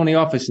 man, I go in the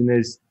office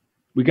and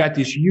we got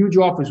this huge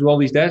office with all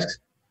these desks.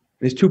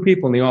 There's 2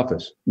 people in the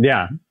office.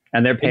 Yeah.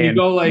 And they're paying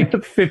like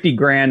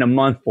 $50,000 a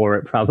month for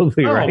it,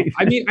 probably, right?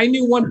 I mean, I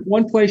knew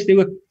one place they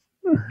were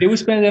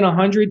spending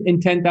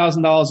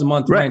 $110,000 a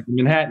month rent in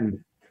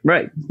Manhattan,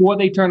 right? Before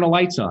they turn the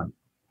lights on,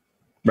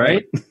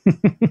 right?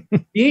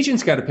 The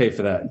agent's got to pay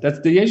for that.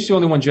 The agent's the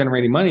only one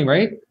generating money,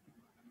 right?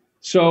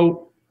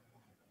 So,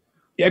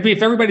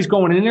 if everybody's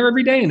going in there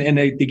every day and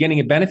they're getting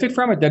a benefit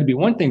from it, that'd be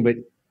one thing. But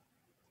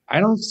I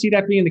don't see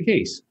that being the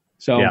case.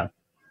 So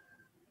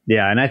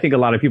yeah, and I think a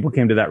lot of people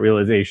came to that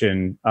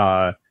realization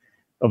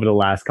over the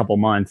last couple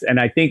months.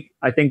 And I think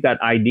that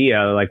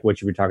idea, like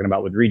what you were talking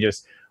about with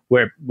Regus,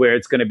 where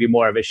it's going to be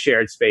more of a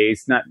shared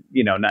space, not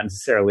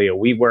necessarily a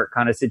WeWork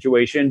kind of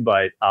situation,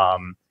 but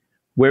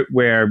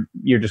where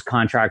you're just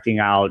contracting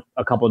out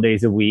a couple of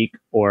days a week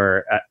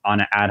or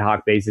on an ad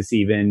hoc basis,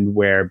 even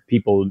where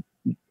people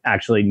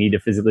actually need to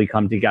physically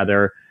come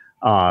together.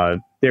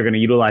 They're going to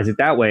utilize it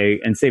that way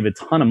and save a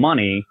ton of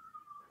money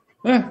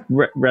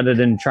rather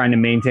than trying to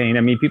maintain.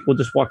 I mean, people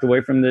just walked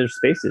away from their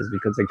spaces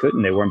because they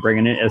couldn't. They weren't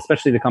bringing in,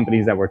 especially the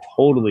companies that were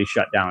totally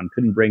shut down,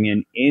 couldn't bring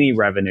in any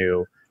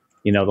revenue.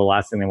 You know, the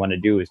last thing they want to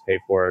do is pay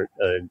for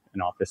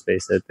an office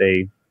space that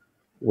they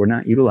were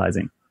not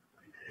utilizing.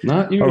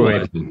 Not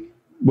utilizing. Right.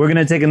 We're going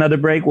to take another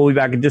break. We'll be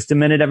back in just a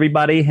minute,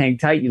 everybody. Hang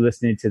tight. You're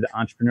listening to the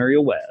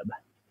Entrepreneurial Web.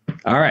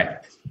 All right.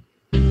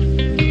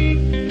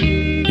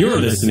 You're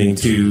listening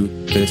to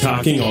the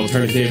Talking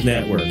Alternative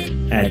Network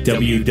at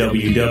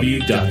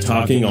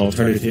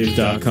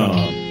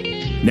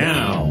www.talkingalternative.com.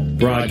 Now,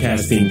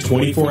 broadcasting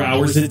 24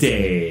 hours a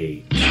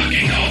day.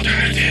 Talking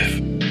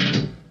Alternative.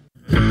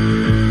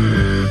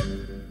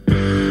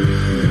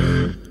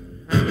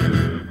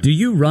 Do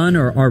you run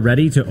or are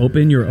ready to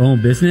open your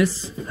own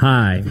business?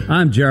 Hi,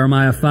 I'm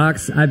Jeremiah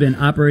Fox. I've been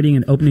operating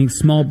and opening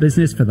small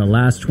business for the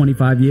last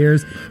 25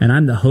 years, and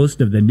I'm the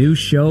host of the new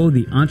show,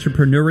 The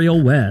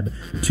Entrepreneurial Web.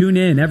 Tune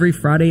in every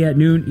Friday at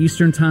noon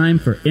Eastern Time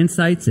for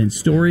insights and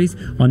stories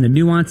on the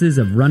nuances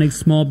of running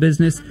small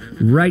business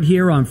right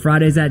here on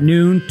Fridays at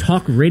noon,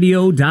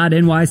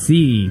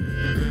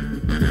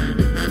 talkradio.nyc.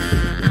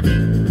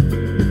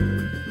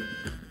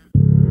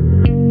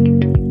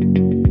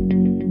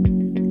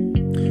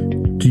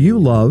 Do you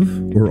love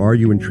or are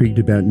you intrigued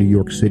about New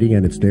York City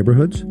and its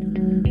neighborhoods?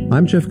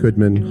 I'm Jeff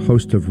Goodman,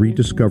 host of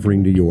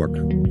Rediscovering New York,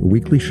 a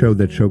weekly show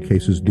that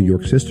showcases New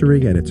York's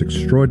history and its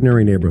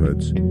extraordinary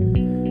neighborhoods.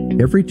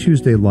 Every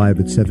Tuesday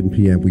live at 7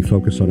 p.m., we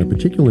focus on a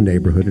particular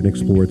neighborhood and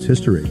explore its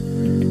history,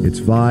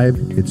 its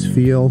vibe, its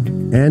feel,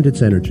 and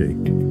its energy.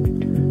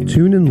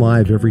 Tune in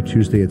live every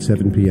Tuesday at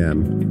 7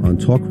 p.m. on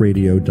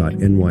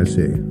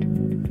talkradio.nyc.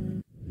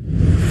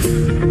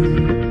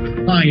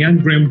 Hi, I'm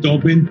Graham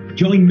Dobbin.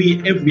 Join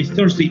me every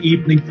Thursday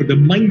evening for the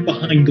Mind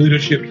Behind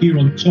Leadership here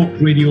on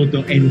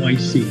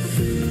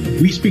talkradio.nyc.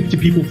 We speak to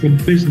people from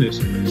business,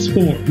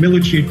 sport,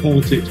 military and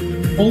politics,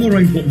 all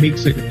around what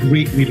makes a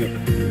great leader.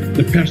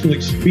 the personal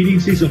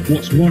experiences of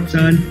what's worked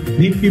and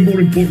maybe more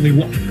importantly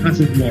what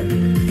hasn't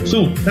worked.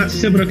 So that's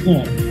 7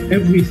 o'clock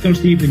every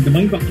Thursday evening, the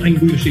Mind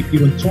Behind Leadership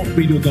here on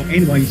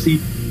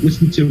talkradio.nyc.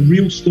 Listen to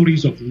real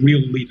stories of real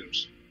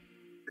leaders.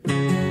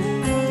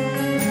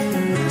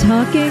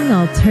 Talking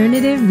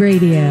Alternative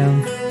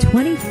Radio,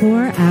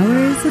 24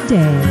 hours a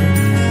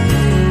day.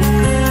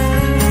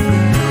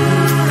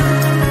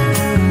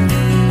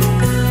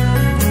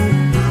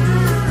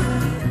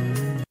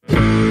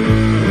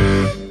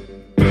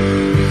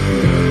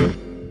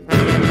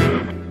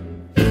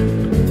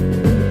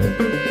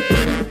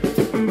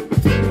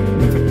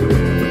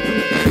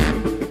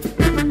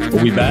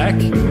 Are we back?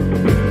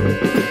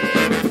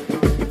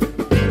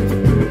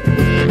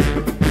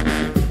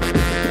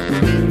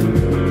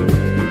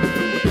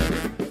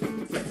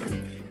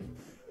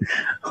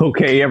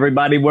 Okay,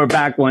 everybody, we're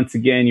back once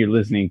again. You're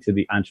listening to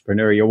the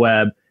Entrepreneurial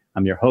Web.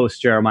 I'm your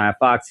host, Jeremiah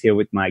Fox, here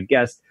with my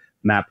guest,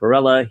 Matt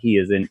Parrella. He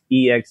is an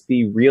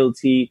eXp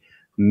Realty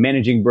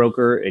managing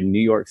broker in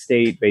New York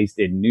State, based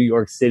in New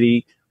York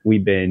City.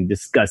 We've been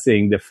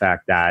discussing the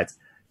fact that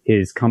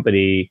his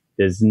company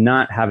does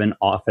not have an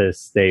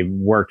office. They've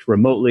worked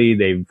remotely.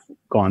 They've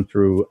gone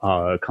through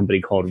a company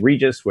called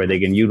Regus, where they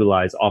can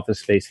utilize office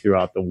space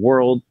throughout the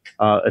world,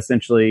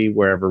 essentially,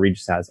 wherever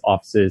Regus has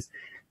offices,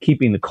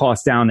 keeping the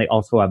cost down. They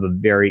also have a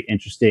very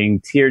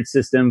interesting tiered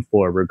system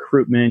for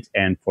recruitment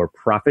and for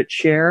profit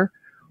share.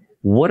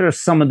 What are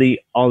some of the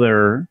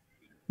other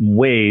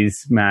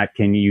ways, Matt,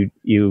 can you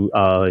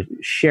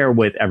share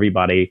with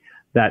everybody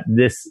that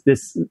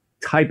this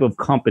type of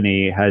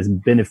company has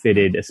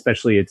benefited,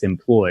 especially its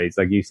employees?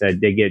 Like you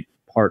said, they get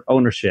part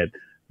ownership.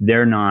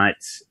 They're not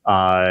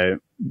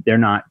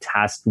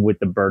tasked with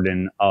the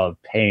burden of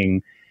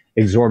paying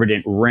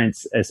exorbitant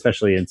rents,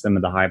 especially in some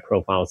of the high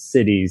profile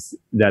cities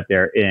that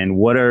they're in.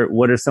 What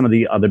are some of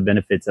the other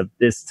benefits of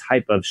this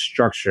type of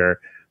structure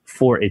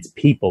for its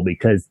people?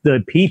 Because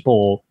the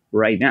people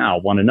right now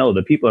want to know.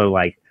 The people are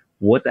like,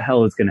 what the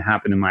hell is going to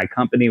happen in my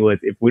company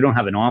if we don't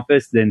have an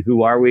office? Then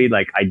who are we?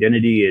 Like,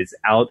 identity is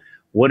out.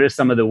 What are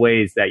some of the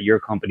ways that your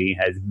company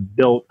has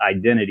built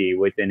identity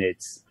within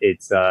its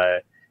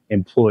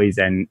employees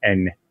and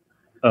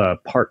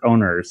part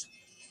owners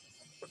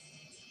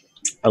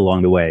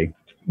along the way?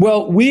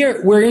 Well,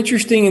 we're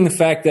interesting in the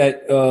fact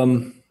that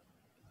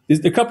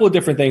there's a couple of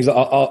different things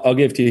I'll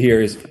give to you here.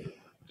 Is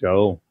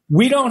go.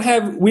 We don't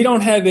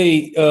have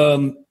a.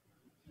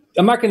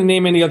 I'm not going to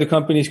name any other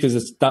companies because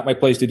it's not my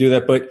place to do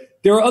that. But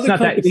there are other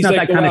companies it's not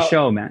that kind of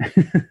show, man.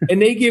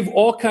 and they give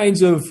all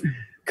kinds of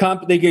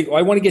They give.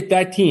 I want to get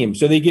that team,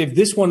 so they give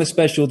this one a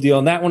special deal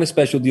and that one a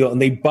special deal, and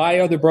they buy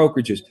other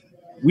brokerages.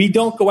 We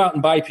don't go out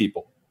and buy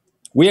people.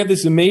 We have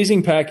this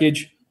amazing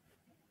package,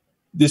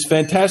 this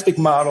fantastic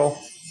model.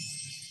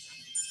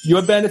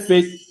 Your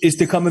benefit is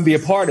to come and be a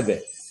part of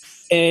it.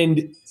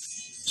 And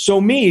so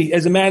me,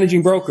 as a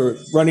managing broker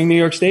running New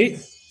York State,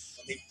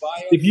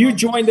 if you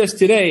joined us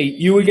today,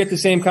 you would get the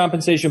same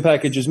compensation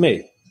package as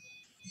me.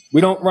 We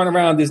don't run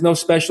around. There's no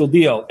special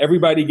deal.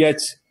 Everybody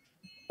gets,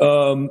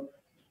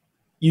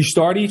 you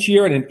start each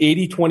year at an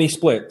 80-20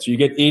 split. So you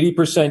get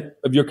 80%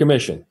 of your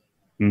commission.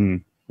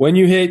 Mm-hmm. When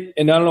you hit,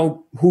 and I don't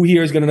know who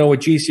here is going to know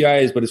what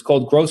GCI is, but it's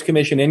called gross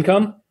commission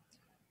income.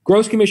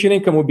 Gross commission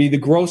income would be the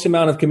gross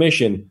amount of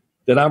commission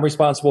that I'm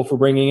responsible for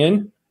bringing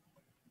in.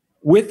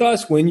 With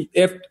us,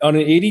 if on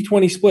an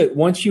 80-20 split,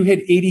 once you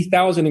hit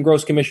 $80,000 in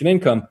gross commission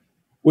income,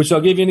 which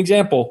I'll give you an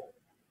example,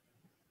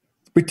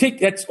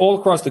 that's all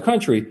across the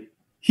country.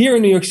 Here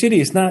in New York City,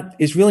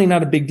 it's really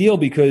not a big deal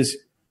because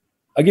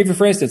I'll give you,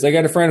 for instance, I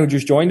got a friend who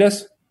just joined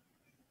us.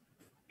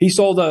 He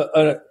sold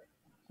a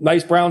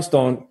nice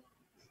brownstone,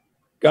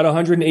 got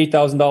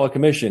 $108,000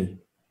 commission.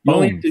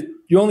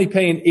 You only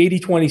pay an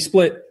 80-20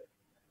 split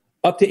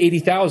up to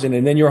 $80,000,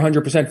 and then you're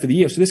 100% for the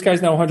year. So this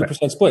guy's now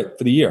 100% split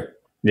for the year.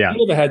 Yeah.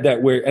 He never had that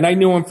and I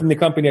knew him from the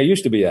company I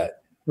used to be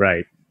at.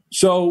 Right.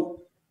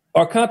 So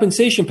our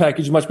compensation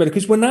package is much better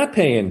because we're not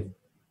paying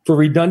for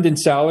redundant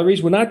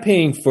salaries. We're not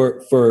paying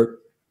for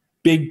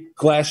big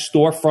glass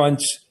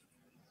storefronts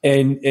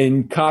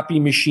and copy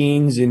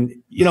machines,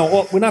 and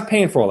we're not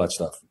paying for all that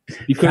stuff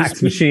because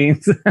fax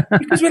machines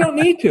because we don't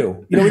need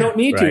to. We don't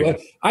need right.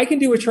 to. I can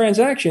do a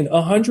transaction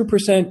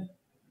 100%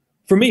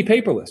 for me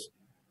paperless.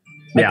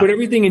 I put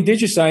everything in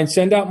DigiSign,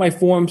 send out my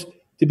forms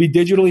to be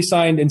digitally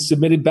signed and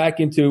submitted back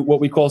into what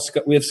we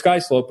have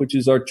SkySlope, which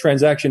is our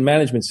transaction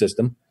management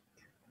system.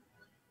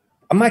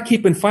 I'm not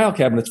keeping file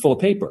cabinets full of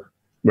paper.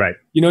 Right.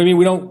 You know what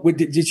I mean?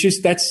 It's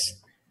just that's.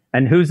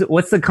 And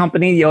what's the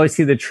company? You always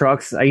see the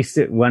trucks.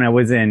 When I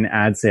was in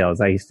ad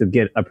sales, I used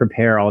to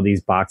prepare all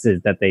these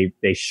boxes that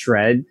they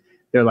shred.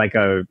 They're like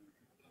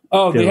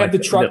they have the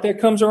truck that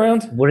comes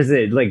around. What is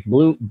it? Like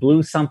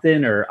blue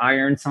something or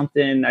iron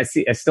something? I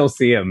still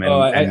see them. You know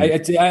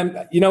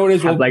what it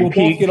is? We'll both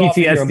get off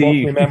here and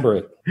both remember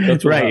it.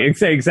 That's right.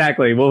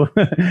 Exactly. Well,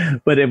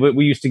 but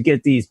we used to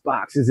get these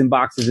boxes and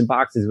boxes and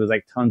boxes with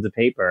like tons of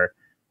paper,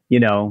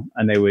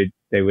 and they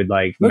would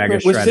like mega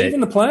shred it. We're saving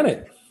the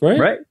planet, right?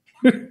 Right.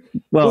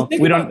 Well,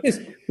 we don't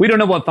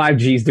know what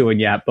 5G is doing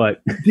yet,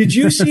 but did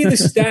you see the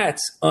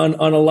stats on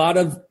a lot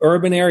of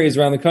urban areas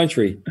around the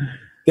country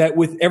that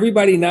with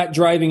everybody not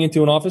driving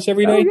into an office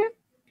every day,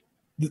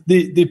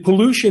 the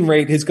pollution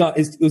rate has gone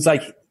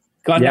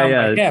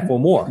down by half or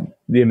more.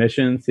 The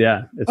emissions,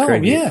 it's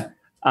crazy. Yeah.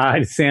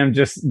 Sam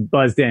just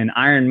buzzed in.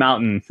 Iron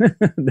Mountain.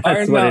 That's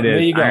Iron what Mountain. it is.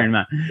 There you go. Iron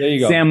Mountain. There you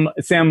go.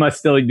 Sam must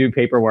still do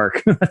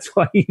paperwork. That's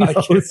why he knows.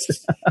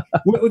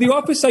 The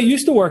office I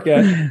used to work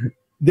at,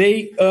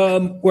 they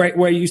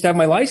where I used to have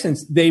my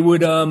license, they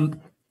would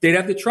they'd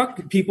have the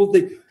truck people.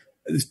 The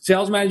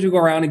sales manager would go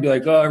around and be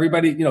like, "Oh,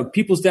 everybody,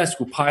 people's desks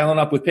were piling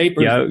up with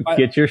papers.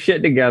 Get your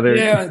shit together.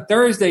 Yeah,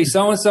 Thursday,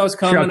 so and so's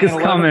coming at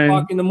 11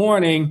 o'clock in the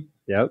morning.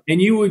 Yep.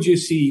 And you would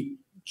just see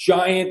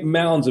giant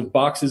mounds of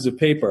boxes of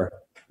paper,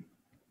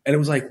 and it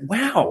was like,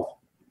 wow.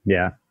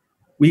 Yeah.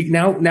 We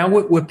now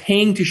we're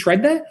paying to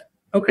shred that.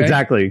 Okay.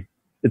 Exactly.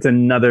 It's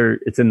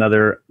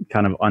another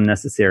kind of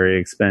unnecessary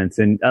expense,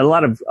 and a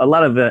lot of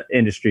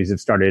industries have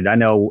started. I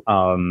know,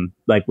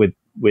 like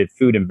with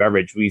food and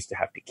beverage, we used to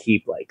have to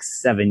keep like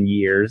 7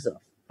 years of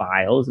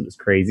files. It was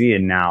crazy,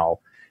 and now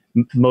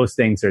most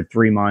things are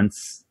 3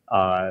 months.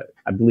 I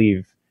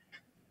believe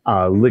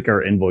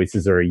liquor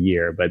invoices are a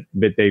year, but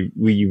they've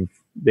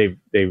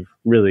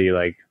really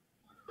like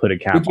put a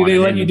cap. But do they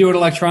let you do it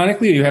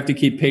electronically, or you have to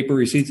keep paper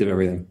receipts of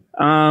everything?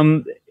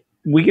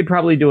 We could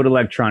probably do it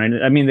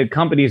electronic. I mean, the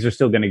companies are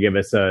still going to give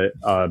us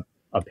a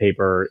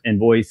paper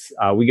invoice.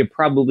 We could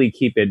probably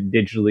keep it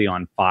digitally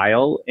on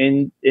file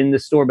in the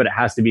store, but it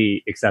has to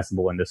be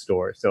accessible in the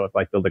store. So if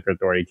like the liquor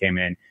authority came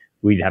in,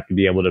 we'd have to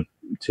be able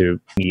to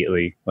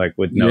immediately, like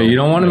with no. Yeah, you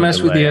don't want to mess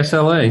delay. with the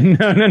SLA.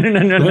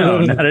 No,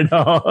 not at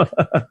all.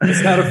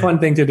 It's not a fun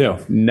thing to do.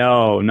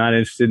 No, not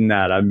interested in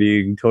that. I'm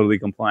being totally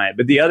compliant.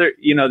 But the other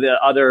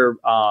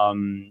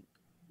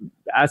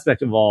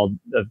aspect of all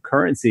of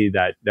currency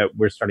that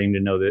we're starting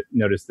to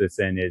notice this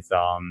in is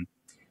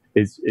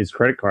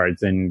credit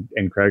cards and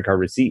credit card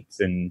receipts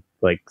and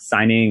like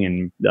signing,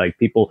 and like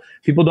people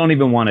don't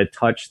even want to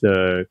touch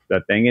the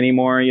thing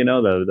anymore.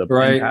 The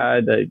right.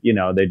 pad.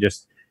 They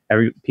just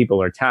people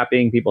are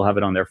tapping. People have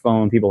it on their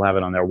phone. People have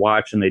it on their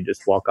watch, and they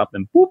just walk up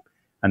and boop.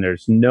 And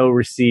there's no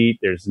receipt.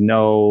 There's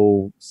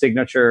no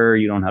signature.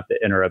 You don't have to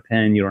enter a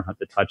PIN. You don't have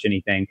to touch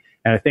anything.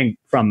 And I think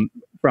from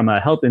a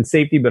health and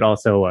safety, but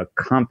also a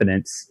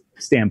confidence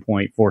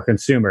standpoint for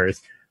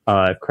consumers,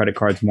 credit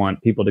cards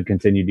want people to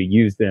continue to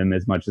use them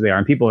as much as they are.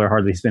 And people are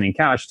hardly spending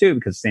cash too,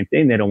 because the same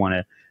thing. They don't want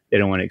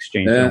to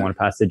exchange. They don't want to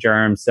pass the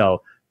germs.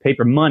 So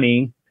paper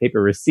money,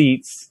 paper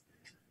receipts.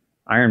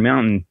 Iron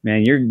Mountain,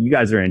 man, you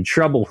guys are in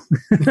trouble.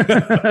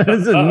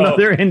 This is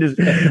another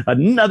industry,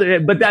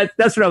 but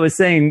that's what I was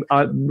saying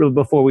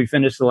before we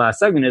finished the last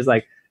segment, is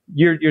like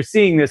you're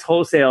seeing this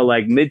wholesale,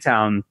 like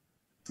Midtown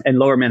and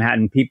Lower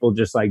Manhattan, people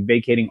just like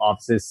vacating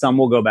offices. Some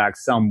will go back,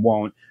 some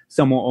won't.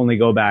 Some will only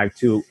go back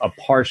to a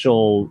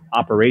partial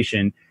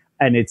operation,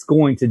 and it's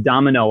going to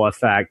domino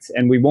effect,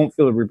 and we won't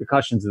feel the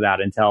repercussions of that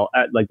until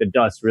like the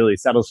dust really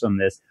settles from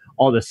this.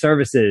 All the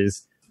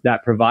services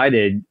that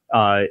provided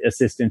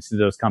assistance to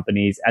those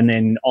companies, and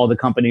then all the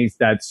companies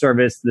that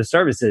service the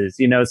services,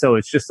 so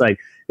it's just like,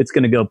 it's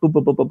going to go boop,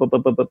 boop, boop, boop,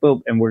 boop, boop, boop,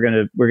 boop, and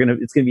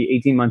it's going to be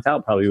 18 months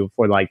out probably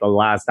before like the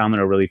last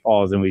domino really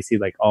falls. And we see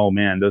like, oh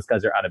man, those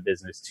guys are out of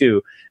business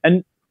too.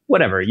 And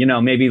whatever,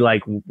 maybe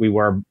like we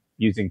were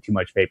using too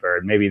much paper,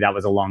 and maybe that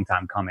was a long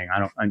time coming.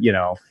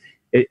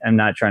 I'm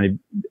not trying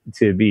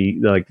to be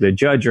like the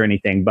judge or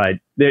anything, but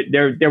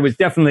there was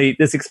definitely,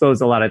 this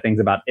exposed a lot of things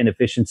about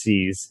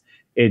inefficiencies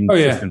in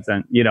systems.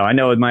 And, I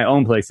know in my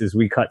own places,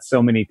 we cut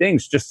so many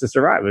things just to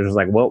survive. It was just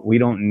like, well, we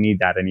don't need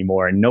that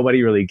anymore. And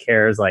nobody really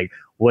cares. Like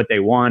what they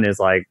want is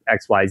like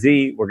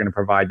XYZ. We're going to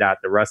provide that.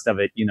 The rest of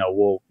it,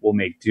 we'll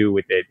make do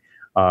with it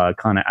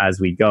kind of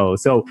as we go.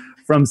 So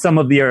from some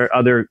of the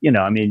other,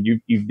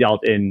 you've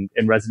dealt in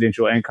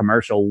residential and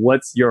commercial.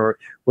 What's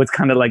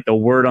kind of like the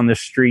word on the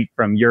street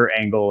from your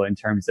angle in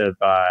terms of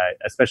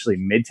especially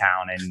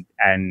Midtown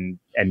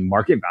and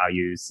market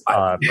values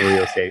for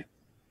real estate?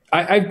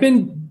 I've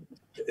been.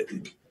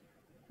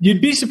 You'd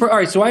be surprised. All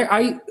right,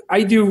 so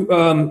I do.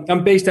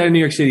 I'm based out of New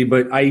York City,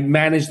 but I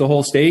manage the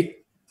whole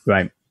state.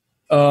 Right.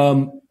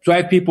 So I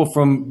have people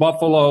from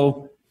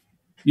Buffalo,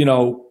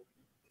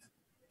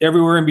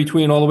 everywhere in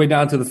between, all the way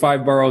down to the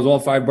 5 boroughs, all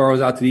 5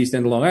 boroughs out to the east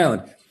end of Long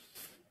Island.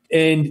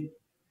 And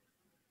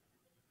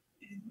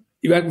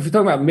if you're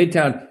talking about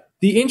Midtown,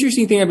 the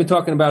interesting thing I've been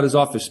talking about is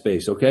office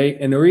space. Okay,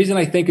 and the reason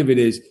I think of it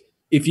is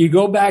if you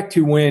go back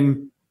to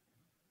when,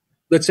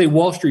 let's say,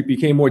 Wall Street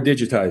became more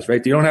digitized,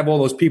 right? You don't have all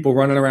those people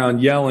running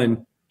around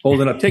yelling,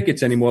 holding up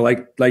tickets anymore,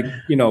 like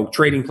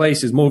Trading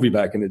Places movie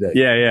back in the day.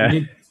 Yeah.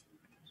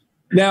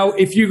 Now,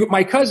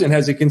 my cousin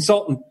has a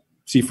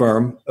consultancy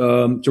firm,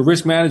 it's a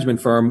risk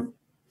management firm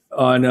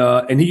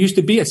and he used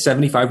to be at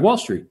 75 Wall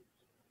Street.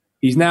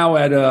 He's now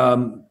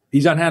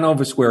he's on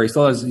Hanover Square. He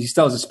still has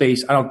a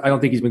space. I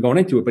don't think he's been going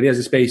into it, but he has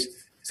a space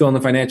still in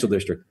the financial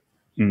district.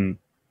 Mm.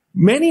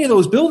 Many of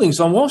those buildings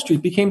on Wall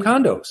Street became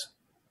condos.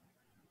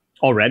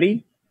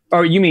 Already?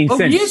 Oh, you mean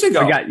since years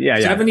ago?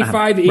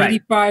 75,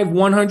 85, right.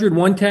 100,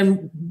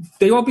 110.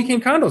 They all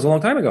became condos a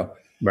long time ago.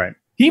 Right.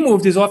 He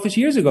moved his office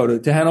years ago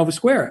to Hanover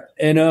Square.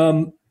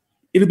 And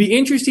it'll be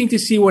interesting to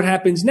see what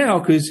happens now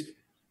because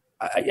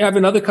I have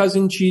another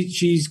cousin.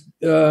 She's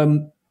got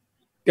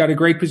a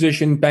great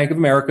position, Bank of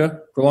America,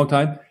 for a long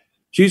time.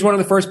 She's one of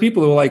the first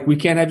people who were like, we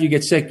can't have you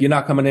get sick. You're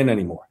not coming in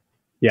anymore.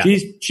 Yeah.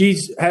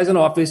 She's has an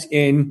office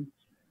in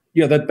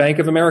that Bank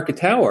of America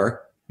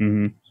tower,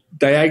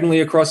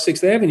 diagonally across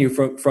 6th Avenue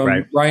from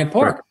right. Bryant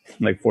Park.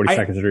 Like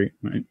 42nd Street.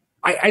 Right.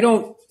 I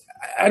don't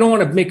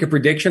want to make a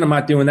prediction. I'm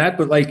not doing that.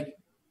 But like,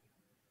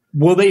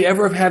 will they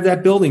ever have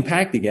that building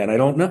packed again? I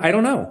don't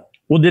know.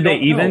 Well, did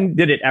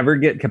it ever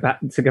get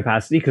to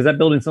capacity? Because that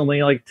building's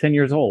only like 10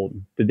 years old.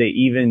 Did they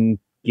even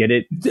get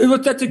it?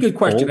 Look, that's a good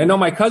question. Old? I know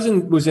my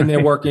cousin was in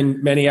there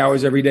working many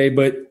hours every day,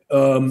 but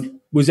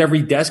was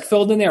every desk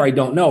filled in there? I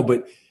don't know.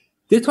 But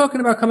they're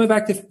talking about coming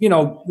back to,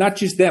 not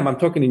just them. I'm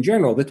talking in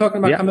general. They're talking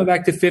about coming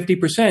back to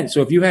 50%.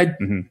 So if you had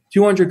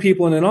 200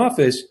 people in an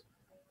office,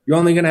 you're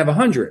only going to have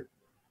 100.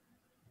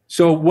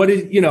 So what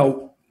is,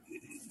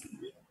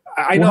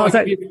 I know.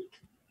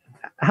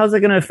 How's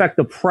that going to affect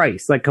the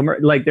price? Like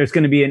there's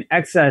going to be an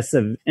excess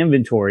of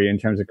inventory in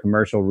terms of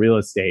commercial real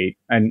estate,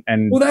 and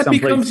well, that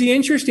becomes the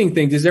interesting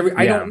thing.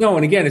 I don't know.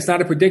 And again, it's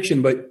not a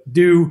prediction, but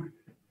do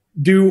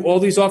all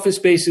these office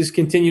spaces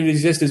continue to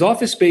exist as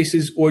office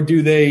spaces, or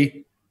do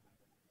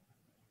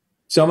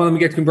some of them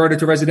get converted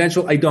to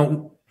residential? I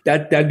don't.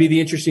 That'd be the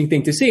interesting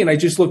thing to see. And I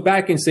just look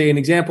back and say an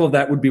example of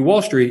that would be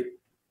Wall Street.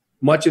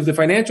 Much of the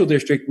financial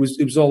district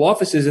was all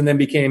offices, and then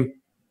became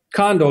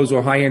condos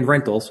or high end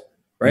rentals,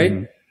 right?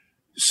 Mm-hmm.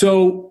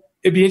 So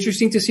it'd be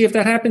interesting to see if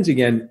that happens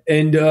again.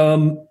 And,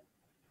 and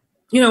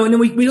then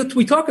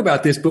we talk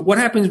about this, but what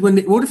happens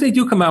what if they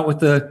do come out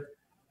with a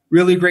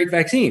really great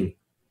vaccine?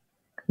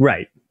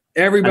 Right.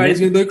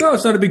 Everybody's going to be like, oh,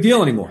 it's not a big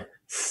deal anymore.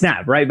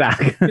 Snap right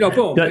back.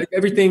 Boom.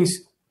 Everything's,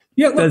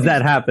 look, does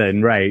that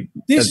happen? Right.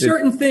 There's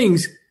certain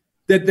things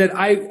that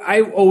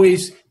I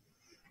always,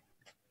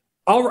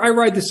 I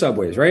ride the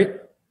subways, right?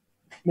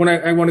 When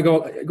I want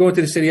to go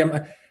into the city, I'm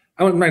not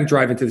going to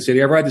drive into the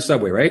city. I ride the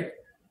subway, right?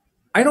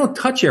 I don't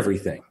touch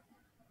everything.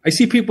 I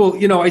see people,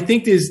 I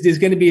think there's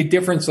going to be a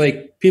difference.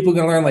 Like people are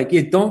going to learn, like,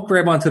 don't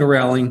grab onto the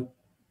railing.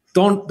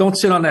 Don't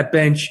sit on that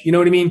bench. You know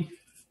what I mean?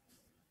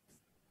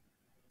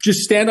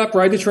 Just stand up,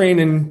 ride the train.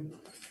 And,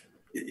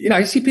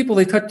 I see people,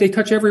 they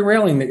touch every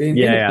railing in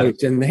the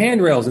place and the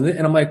handrails. And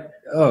I'm like,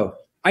 oh,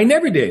 I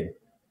never did.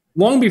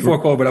 Long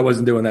before COVID, I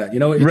wasn't doing that.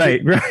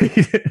 Right.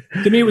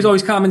 To me, it was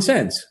always common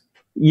sense.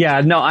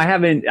 Yeah, no, I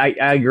haven't.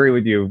 I agree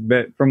with you.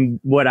 But from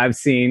what I've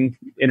seen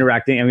I've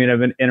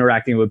been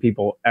interacting with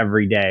people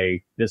every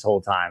day this whole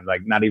time,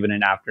 like not even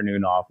an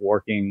afternoon off,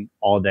 working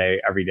all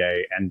day, every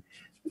day. And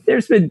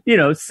there's been,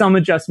 some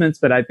adjustments,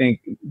 but I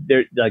think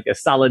there's like a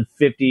solid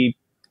 50+%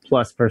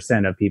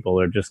 of people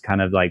are just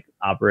kind of like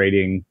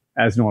operating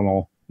as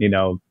normal,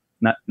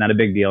 not a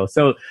big deal.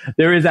 So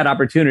there is that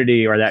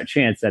opportunity or that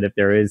chance that if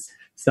there is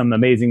some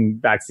amazing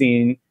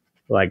vaccine,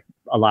 like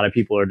a lot of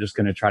people are just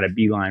going to try to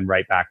beeline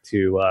right back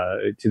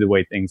to the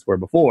way things were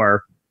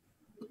before.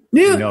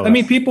 Yeah,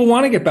 people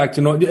want to get back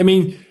to normal.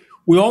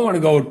 We all want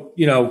to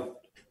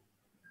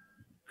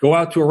go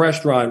out to a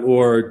restaurant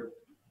or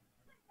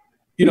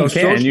you just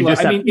have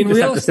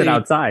to sit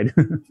outside.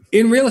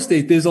 In real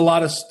estate, there's a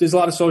lot of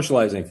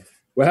socializing.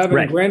 We're having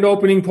a grand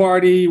opening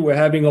party. We're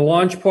having a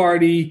launch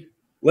party.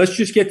 Let's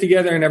just get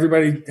together and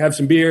everybody have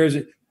some beers.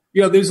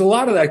 There's a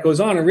lot of that goes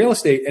on in real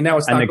estate, and now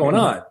it's not going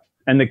on.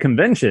 And the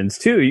conventions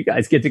too. You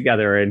guys get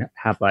together and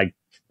have like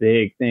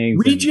big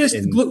things. We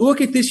look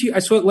at this year. I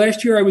saw it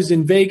last year. I was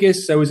in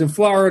Vegas. I was in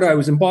Florida. I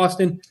was in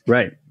Boston.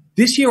 Right.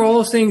 This year, all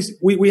those things,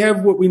 we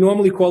have what we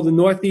normally call the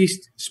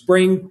Northeast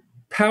Spring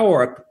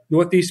Power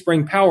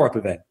Up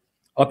event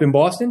up in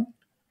Boston.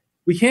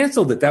 We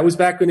canceled it. That was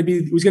going to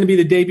be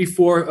the day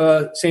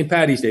before St.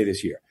 Patty's Day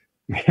this year.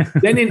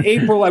 Then in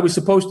April, I was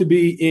supposed to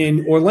be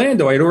in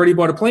Orlando. I had already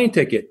bought a plane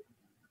ticket.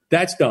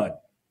 That's done.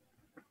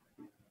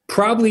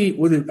 Probably,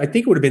 I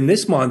think it would have been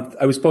this month.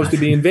 I was supposed to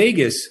be in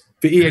Vegas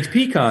for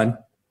EXPCon,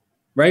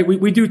 right?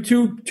 We do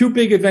two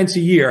big events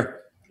a year.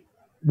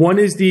 One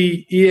is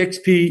the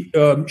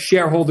EXP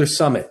Shareholder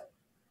Summit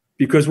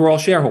because we're all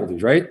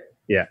shareholders, right?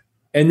 Yeah.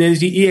 And then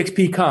there's the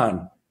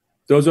EXPCon.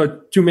 Those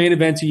are two main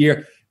events a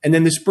year. And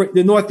then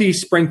the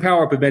Northeast Spring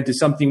Power Up event is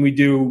something we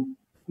do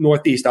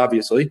Northeast,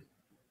 obviously.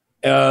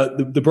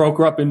 The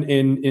broker up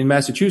in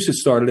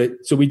Massachusetts started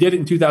it. So we did it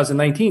in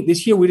 2019.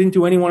 This year, we didn't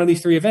do any one of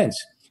these three events.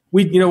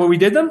 You know what we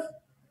did them?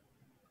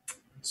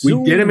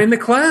 We did them in the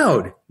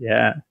cloud.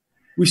 Yeah.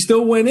 We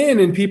still went in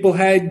and people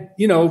had,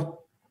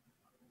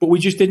 but we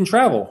just didn't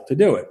travel to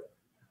do it.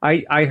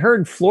 I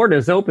heard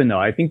Florida's open though.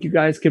 I think you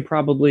guys could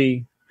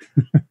probably.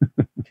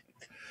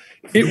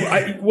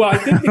 I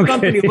think the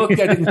company looked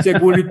at it and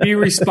said, would it be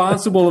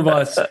responsible of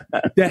us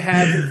to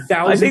have thousands of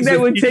people? I think they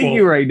would take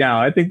you right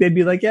now. I think they'd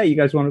be like, yeah, you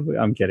guys want to.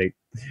 I'm kidding.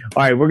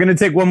 All right. We're going to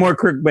take one more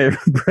quick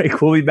break.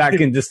 We'll be back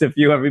in just a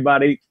few,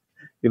 everybody.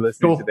 You're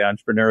listening to the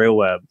Entrepreneurial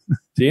Web.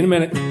 See you in a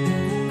minute.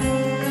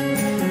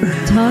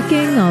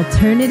 Talking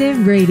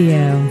Alternative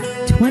Radio,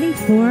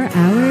 24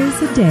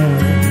 hours a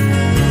day.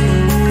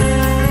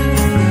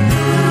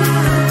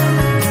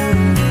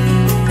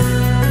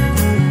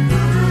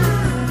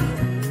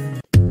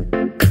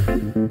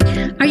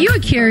 Are you a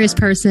curious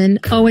person,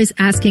 always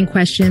asking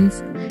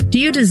questions? Do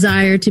you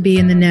desire to be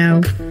in the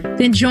know?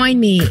 Then join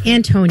me,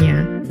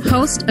 Antonia,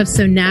 host of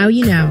So Now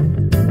You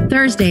Know,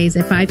 Thursdays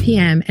at 5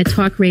 p.m. at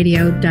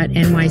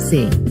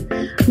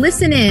talkradio.nyc.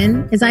 Listen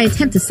in as I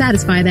attempt to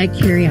satisfy that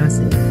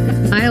curiosity.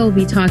 I will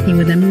be talking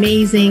with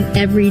amazing,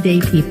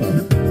 everyday people.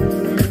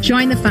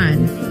 Join the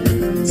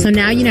fun. So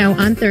Now You Know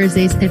on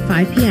Thursdays at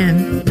 5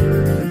 p.m.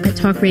 at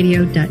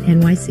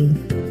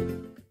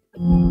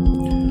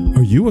talkradio.nyc.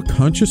 Are you a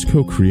conscious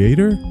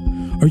co-creator?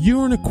 Are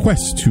you on a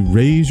quest to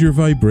raise your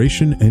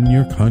vibration and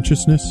your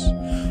consciousness?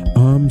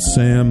 I'm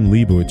Sam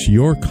Leibowitz,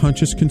 your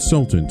conscious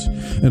consultant,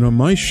 and on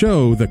my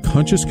show, The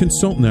Conscious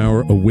Consultant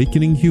Hour,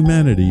 Awakening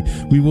Humanity,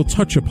 we will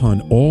touch upon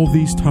all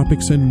these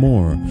topics and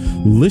more.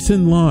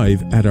 Listen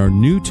live at our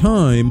new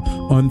time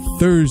on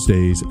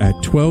Thursdays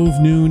at 12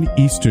 noon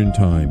Eastern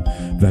Time.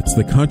 That's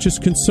The Conscious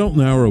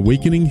Consultant Hour,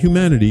 Awakening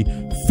Humanity,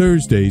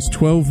 Thursdays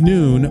 12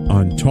 noon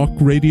on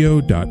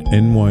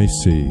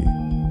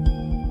talkradio.nyc.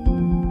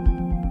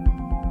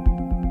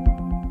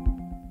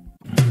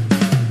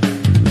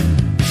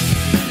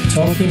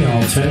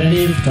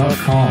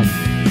 TalkingAlternative.com.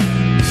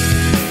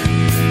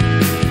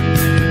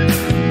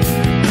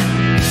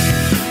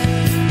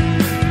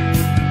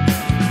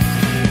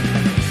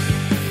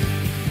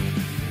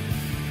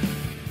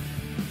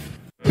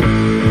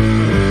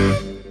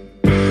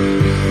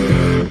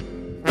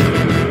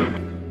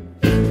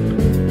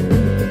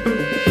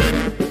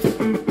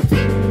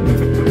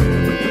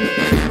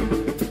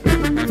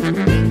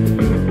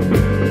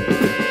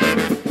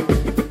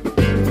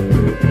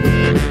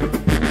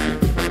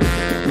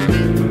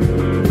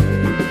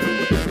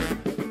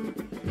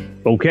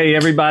 Okay,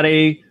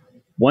 everybody.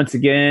 Once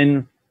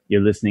again,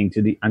 you're listening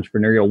to the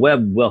Entrepreneurial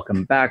Web.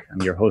 Welcome back.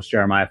 I'm your host,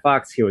 Jeremiah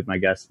Fox, here with my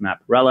guest, Matt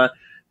Parrella,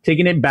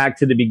 taking it back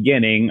to the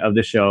beginning of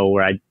the show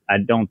where I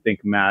don't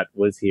think Matt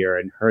was here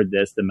and heard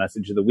this, the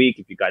message of the week.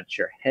 If you got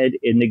your head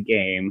in the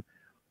game,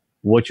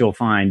 what you'll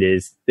find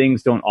is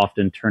things don't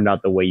often turn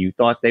out the way you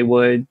thought they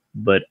would,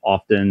 but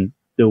often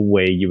the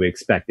way you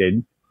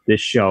expected. This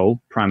show,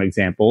 prime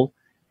example,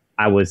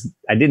 I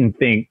didn't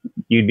think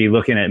you'd be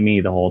looking at me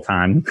the whole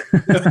time.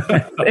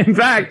 In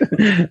fact,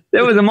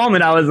 there was a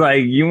moment I was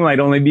like, you might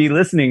only be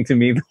listening to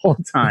me the whole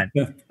time.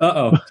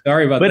 Uh-oh.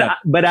 Sorry about that.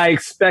 But I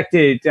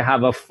expected to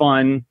have a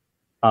fun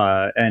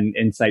and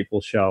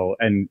insightful show,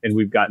 and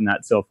we've gotten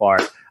that so far.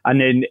 And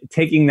then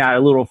taking that a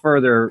little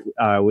further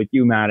with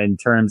you, Matt, in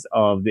terms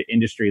of the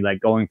industry,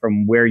 like going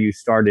from where you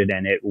started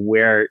and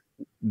where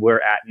we're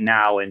at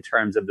now in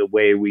terms of the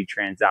way we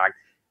transact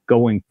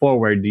going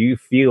forward, do you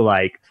feel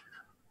like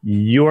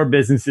your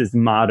business's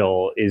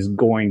model is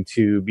going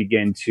to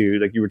begin to,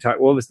 like you were talking,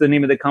 what was the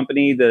name of the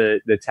company, the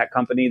tech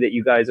company that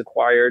you guys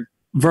acquired?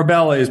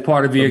 Parrella is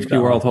part of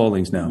VXP World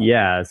Holdings now.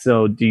 Yeah.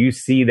 So do you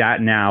see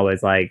that now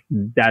as like,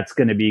 that's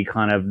going to be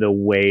kind of the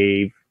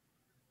wave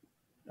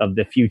of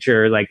the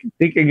future? Like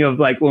thinking of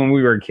like when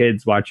we were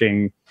kids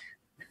watching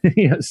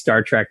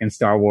Star Trek and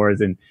Star Wars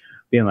and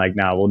being like,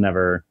 no, we'll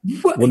never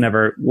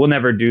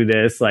do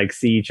this, like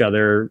see each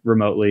other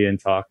remotely and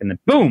talk. And then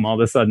boom, all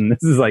of a sudden,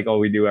 this is like all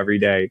we do every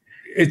day.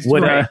 It's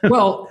right.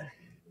 Well,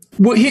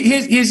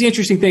 here's the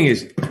interesting thing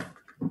is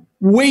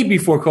way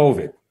before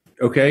COVID.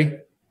 Okay.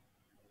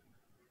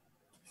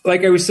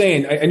 Like I was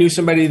saying, I knew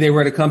somebody, they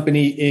were at a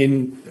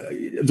company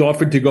was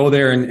offered to go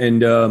there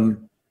and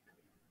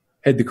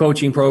head the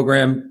coaching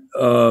program,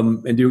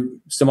 and do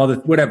some other,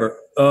 whatever.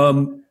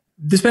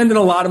 They're spending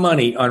a lot of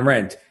money on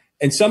rent.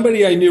 And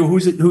somebody I knew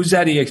who's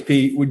at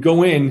EXP would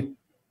go in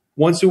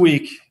once a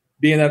week,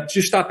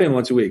 just stop in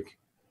once a week.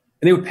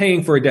 And they were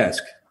paying for a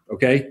desk,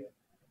 okay?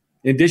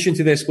 In addition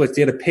to their splits,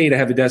 they had to pay to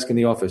have a desk in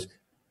the office.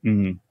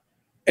 Mm-hmm.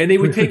 And they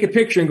would take a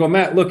picture and go,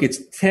 Matt, look, it's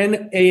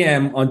 10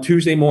 a.m. on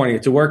Tuesday morning.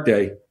 It's a work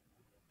day.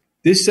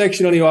 This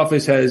section of the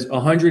office has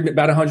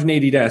about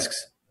 180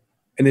 desks,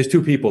 and there's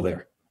 2 people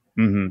there.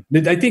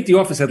 Mm-hmm. I think the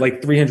office had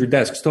like 300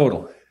 desks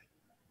total.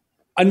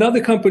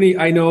 Another company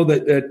I know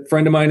that a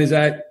friend of mine is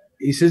at,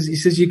 He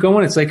says, you go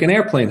in, it's like an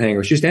airplane hangar.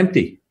 It's just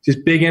empty,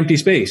 just big empty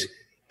space.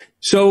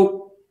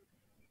 So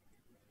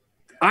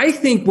I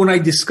think when I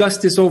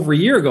discussed this over a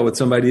year ago with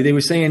somebody, they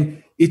were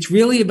saying it's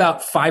really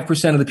about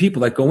 5% of the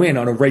people that go in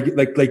on a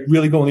regular, like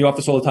really go in the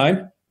office all the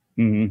time.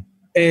 Mm-hmm.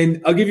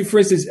 And I'll give you, for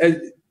instance,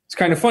 it's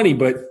kind of funny,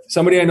 but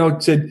somebody I know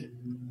said,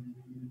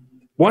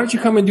 why don't you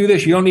come and do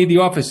this? You don't need the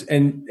office.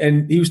 And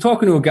he was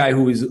talking to a guy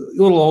who was a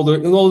little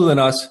older than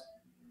us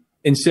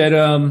and said,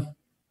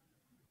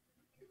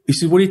 he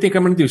said, what do you think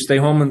I'm going to do? Stay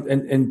home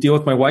and deal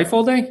with my wife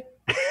all day?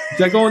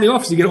 I go in the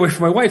office to get away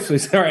from my wife. So he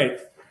said, all right.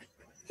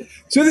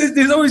 So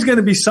there's always going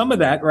to be some of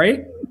that,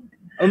 right?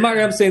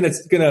 I'm saying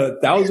that's going to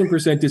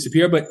 1,000%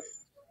 disappear. But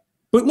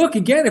look,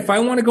 again, if I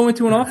want to go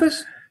into an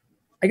office,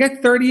 I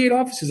got 38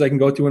 offices I can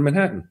go to in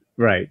Manhattan.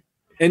 Right.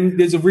 And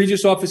there's a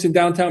Regis office in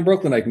downtown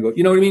Brooklyn I can go.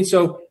 You know what I mean?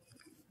 So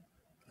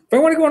If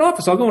I want to go in an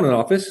office, I'll go in an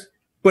office.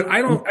 But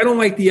I don't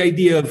like the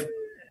idea of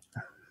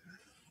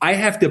I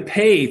have to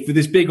pay for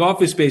this big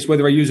office space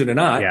whether I use it or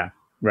not. Yeah,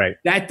 right.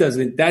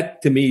 That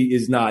to me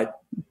is not,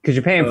 because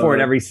you're paying for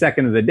it every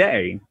second of the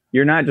day.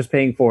 You're not just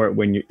paying for it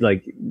when you you're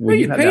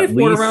paying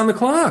for it around the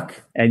clock,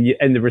 and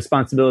the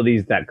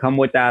responsibilities that come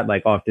with that.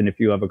 Like often, if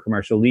you have a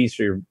commercial lease,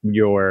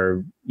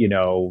 you're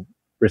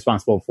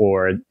responsible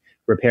for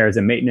repairs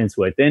and maintenance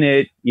within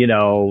it.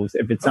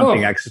 If it's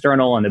something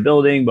external on the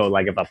building, but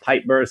like if a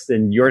pipe bursts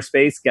in your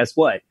space, guess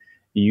what?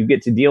 You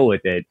get to deal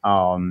with it.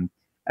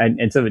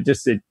 And so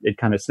it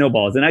kind of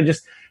snowballs. And I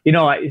just,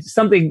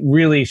 something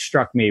really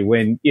struck me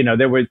when,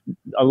 there were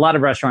a lot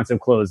of restaurants have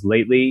closed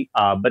lately.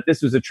 But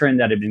this was a trend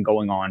that had been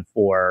going on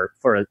for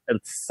a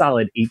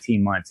solid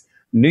 18 months.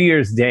 New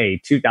Year's Day,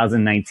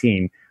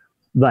 2019,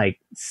 like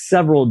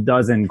several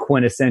dozen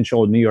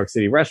quintessential New York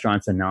City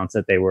restaurants announced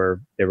that they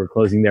were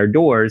closing their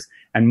doors.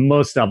 And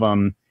most of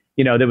them,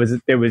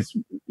 there was,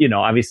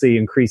 obviously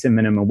increase in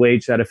minimum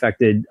wage that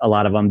affected a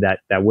lot of them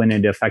that went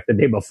into effect the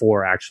day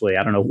before, actually.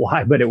 I don't know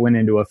why, but it went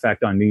into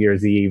effect on New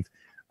Year's Eve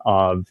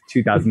of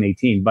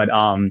 2018. But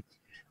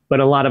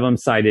a lot of them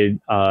cited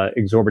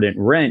exorbitant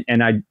rent.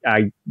 And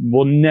I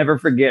will never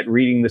forget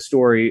reading the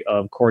story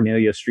of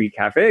Cornelia Street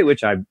Cafe,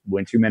 which I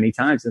went to many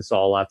times and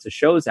saw lots of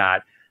shows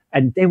at.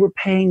 And they were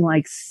paying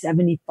like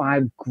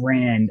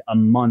 $75,000 a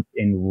month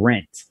in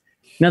rent.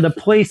 Now the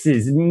place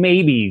is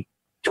maybe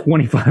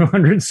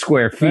 2,500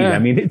 square feet. Yeah. I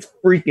mean, it's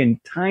freaking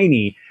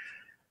tiny.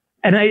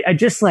 And I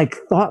just like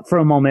thought for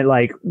a moment,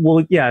 like,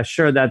 well, yeah,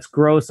 sure, that's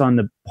gross on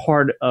the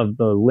part of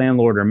the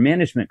landlord or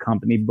management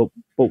company, but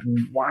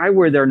why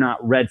were there not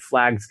red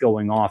flags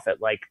going off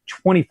at like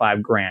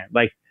 $25,000?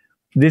 Like,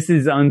 this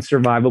is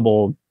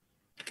unsurvivable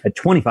at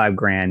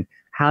 $25,000.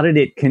 How did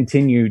it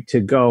continue to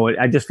go?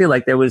 I just feel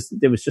like there was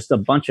just a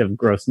bunch of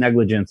gross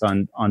negligence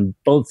on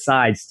both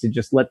sides to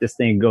just let this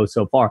thing go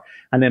so far.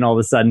 And then all of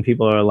a sudden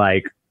people are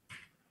like,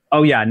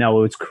 oh yeah,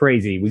 no, it's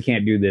crazy. We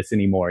can't do this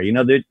anymore.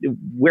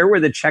 Where were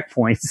the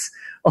checkpoints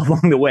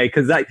along the way?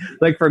 Cause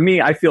for me,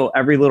 I feel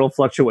every little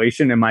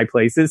fluctuation in my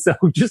places. So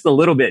just a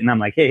little bit. And I'm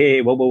like,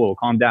 hey, whoa,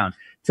 calm down,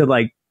 to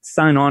like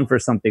sign on for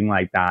something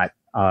like that.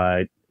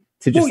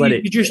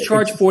 You just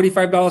charge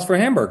 $45 for a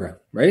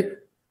hamburger, right?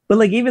 But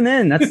like, even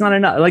then, that's not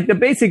enough. Like the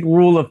basic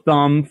rule of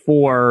thumb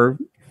for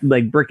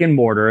like brick and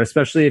mortar,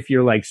 especially if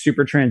you're like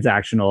super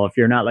transactional, if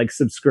you're not like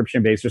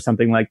subscription based or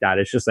something like that,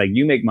 it's just like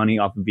you make money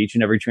off of each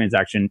and every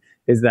transaction,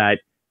 is that,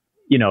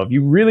 if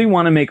you really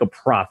want to make a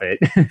profit,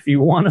 if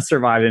you want to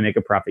survive and make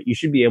a profit, you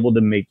should be able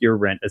to make your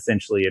rent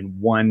essentially in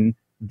one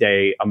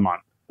day a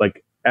month,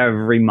 like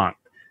every month.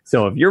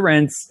 So if your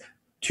rent's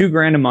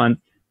 $2,000 a month,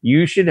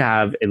 you should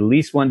have at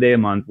least one day a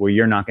month where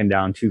you're knocking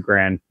down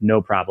 $2,000, no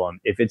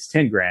problem. If it's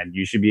 $10,000,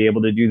 you should be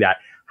able to do that.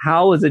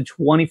 How is a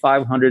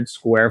 2,500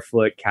 square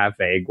foot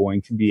cafe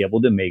going to be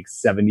able to make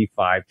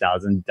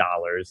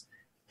 $75,000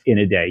 in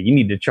a day? You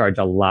need to charge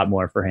a lot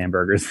more for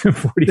hamburgers than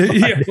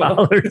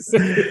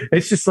 $45.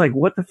 It's just like,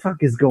 what the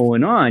fuck is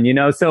going on?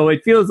 So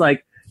it feels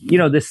like,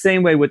 the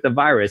same way with the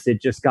virus, it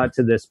just got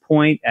to this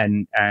point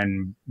and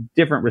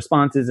different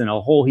responses and a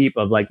whole heap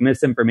of like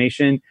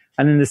misinformation.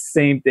 And then the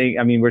same thing,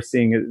 I mean, we're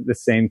seeing the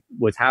same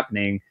what's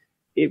happening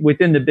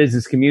within the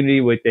business community,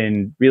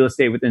 within real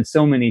estate, within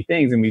so many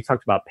things. And we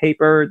talked about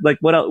paper. Like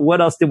what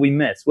else did we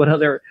miss? What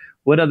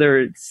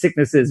other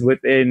sicknesses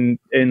in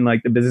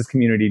like the business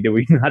community did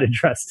we not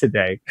address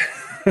today?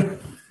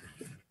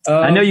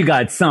 I know you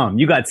got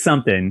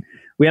something.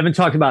 We haven't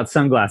talked about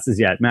sunglasses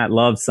yet. Matt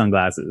loves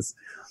sunglasses.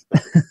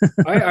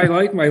 I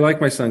like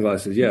my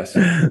sunglasses. Yes.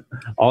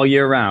 All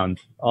year round.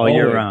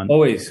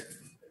 Always.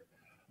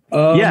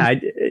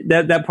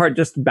 That part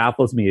just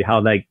baffles me,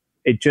 how like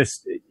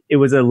it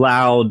was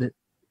allowed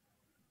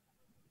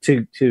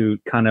to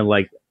kind of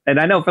like, and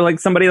I know for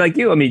like somebody like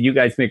you, I mean, you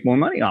guys make more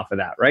money off of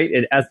that, right?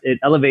 It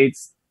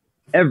elevates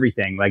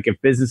everything. Like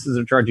if businesses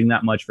are charging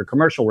that much for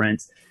commercial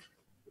rents,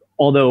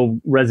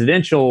 although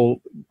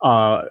residential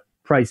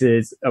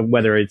prices,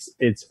 whether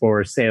it's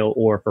for sale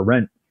or for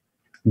rent,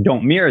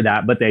 don't mirror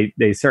that, but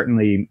they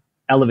certainly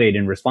elevate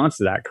in response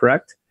to that,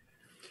 correct?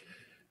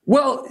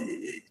 Well,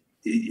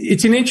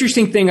 it's an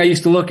interesting thing I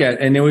used to look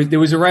at, and there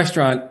was a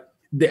restaurant.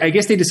 I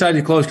guess they decided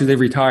to close because they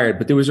retired,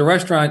 but there was a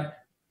restaurant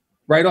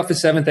right off of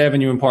 7th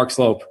Avenue in Park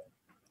Slope,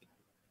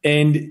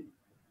 and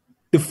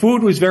the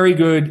food was very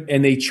good,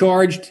 and they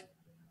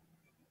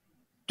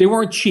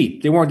weren't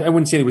cheap. I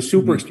wouldn't say they were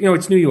super. Mm-hmm.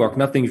 It's New York.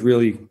 Nothing's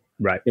really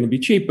going to be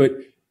cheap,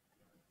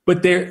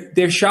 but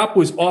their shop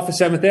was off of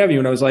 7th Avenue,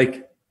 and I was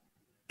like,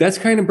 that's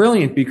kind of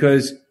brilliant,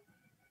 because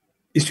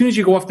as soon as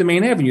you go off the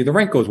main avenue, the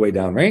rent goes way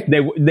down, right?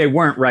 They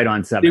weren't right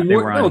on 7th.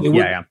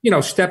 They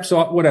were, steps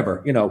off,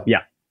 whatever,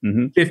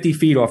 50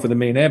 feet off of the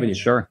main avenue.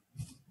 Sure.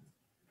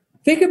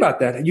 Think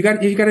about that. You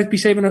got to be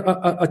saving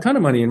a ton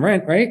of money in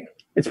rent, right?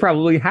 It's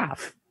probably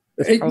half.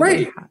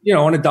 Right. Half.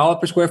 On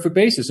 $1 per square foot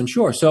basis, I'm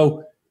sure.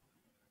 So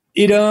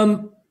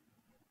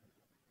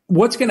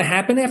what's going to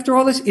happen after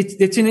all this?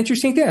 It's an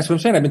interesting thing. That's what I'm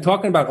saying. I've been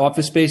talking about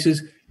office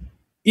spaces,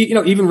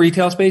 even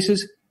retail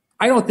spaces.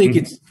 I don't think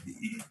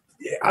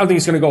I don't think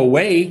it's going to go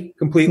away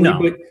completely. No.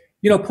 But,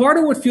 part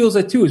of what fuels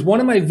that too is one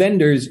of my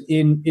vendors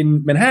in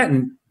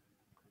Manhattan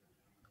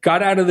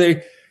got out of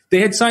they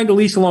had signed a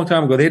lease a long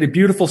time ago. They had a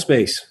beautiful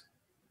space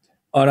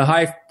on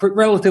a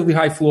relatively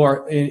high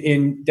floor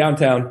in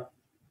downtown.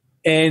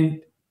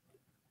 And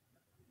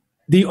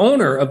the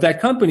owner of that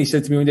company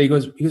said to me one day, he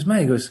goes,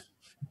 man,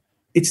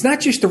 it's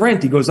not just the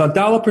rent. He goes, on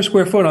 $1 per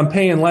square foot, I'm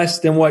paying less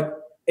than what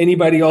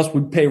anybody else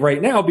would pay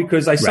right now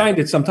because I signed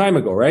it some time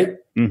ago, right?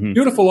 Mm-hmm.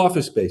 Beautiful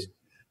office space.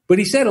 But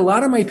he said, a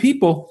lot of my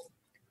people,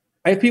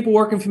 I have people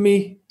working for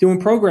me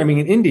doing programming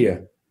in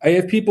India. I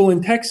have people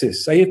in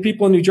Texas. I have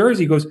people in New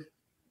Jersey. He goes,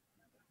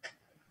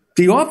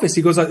 the office,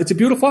 he goes, it's a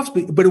beautiful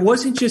office, but it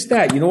wasn't just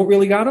that. You know what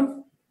really got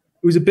him?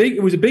 It was a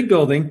big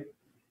building,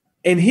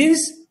 and he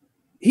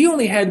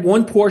only had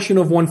one portion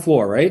of one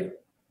floor, right?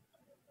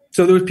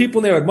 So there was people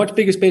in there with much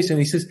bigger space, and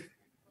he says,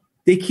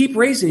 they keep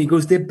raising. He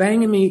goes, they're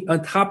banging me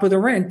on top of the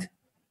rent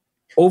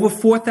over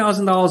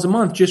 $4,000 a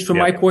month just for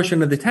my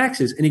portion of the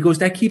taxes. And he goes,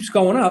 that keeps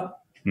going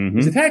up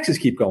because the taxes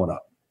keep going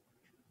up,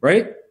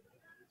 right?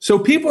 So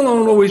people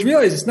don't always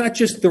realize it's not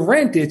just the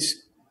rent.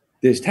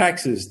 There's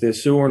taxes,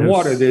 there's sewer and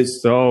water.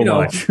 There's so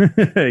much.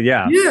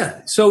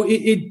 Yeah. So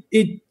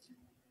it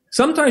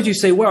sometimes you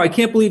say, wow, I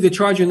can't believe they're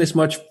charging this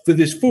much for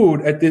this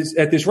food at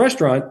this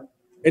restaurant.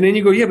 And then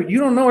you go, yeah, but you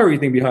don't know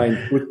everything behind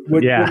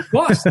what it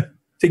costs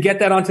to get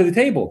that onto the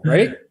table,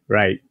 right?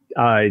 Right.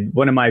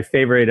 One of my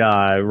favorite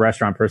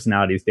restaurant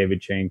personalities,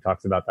 David Chang,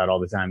 talks about that all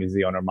the time. He's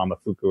the owner of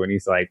Mamafuku, and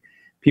he's like,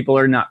 people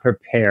are not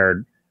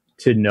prepared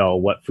to know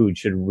what food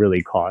should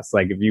really cost.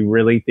 Like, if you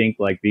really think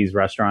like these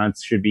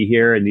restaurants should be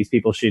here and these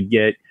people should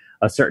get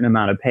a certain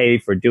amount of pay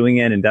for doing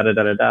it and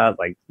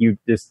like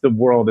the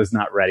world is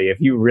not ready. If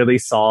you really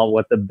saw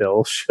what the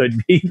bill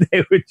should be,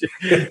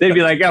 they'd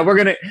be like, yeah, we're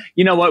going to,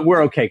 you know what?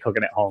 We're okay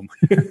cooking at home.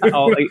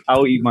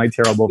 I'll eat my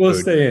terrible food. We'll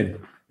stay in.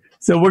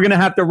 So we're going to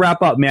have to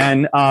wrap up,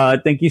 man.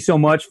 Thank you so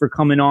much for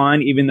coming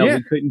on. Even though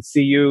we couldn't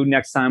see you,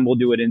 next time we'll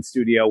do it in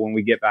studio when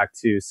we get back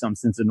to some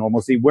sense of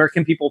normalcy. Where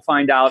can people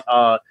find out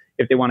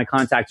if they want to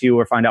contact you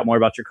or find out more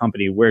about your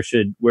company? Where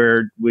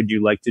would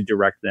you like to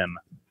direct them?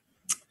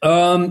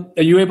 Are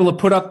you able to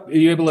put up?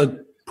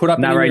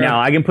 Not right now.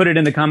 I can put it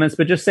in the comments,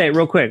 but just say it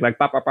real quick, like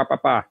ba ba ba ba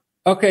ba.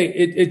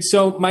 Okay.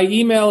 So my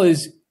email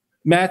is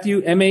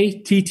Matthew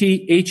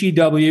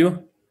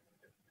MATTHEW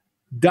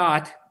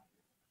 .Parrella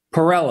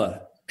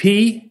PARRELLA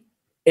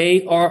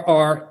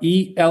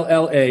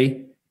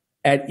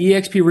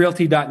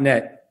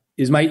 @exprealty.net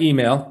is my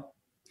email.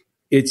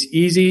 It's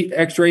easy,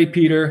 X-ray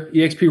Peter,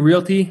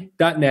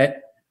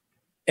 exprealty.net.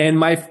 And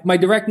my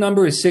direct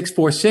number is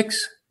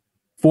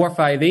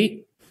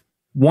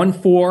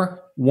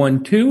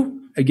 646-458-1412.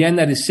 Again,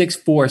 that is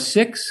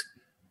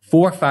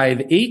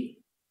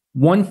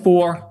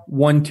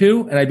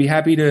 646-458-1412. And I'd be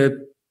happy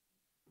to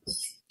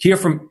hear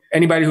from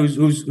anybody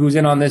who's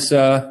in on this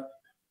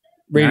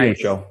radio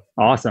show.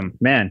 Awesome,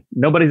 man.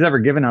 Nobody's ever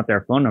given out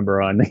their phone number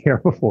on the air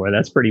before.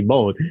 That's pretty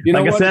bold. You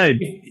know like what? I said,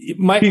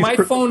 my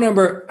phone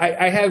number,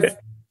 I have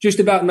just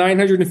about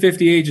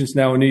 950 agents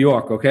now in New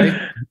York. Okay.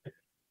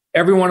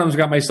 Every one of them's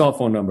got my cell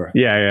phone number.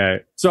 Yeah.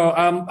 So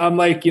I'm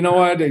like, you know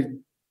what?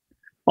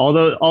 All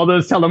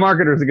those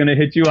telemarketers are going to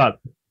hit you up.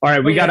 All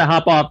right. We got to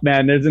hop off,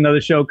 man. There's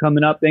another show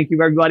coming up. Thank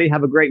you, everybody.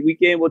 Have a great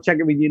weekend. We'll check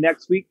in with you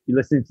next week. You're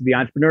listening to the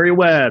Entrepreneurial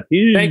Web.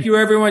 Peace. Thank you,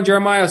 everyone.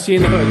 Jeremiah, I'll see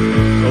you in the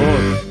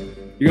hood.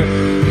 You're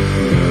good.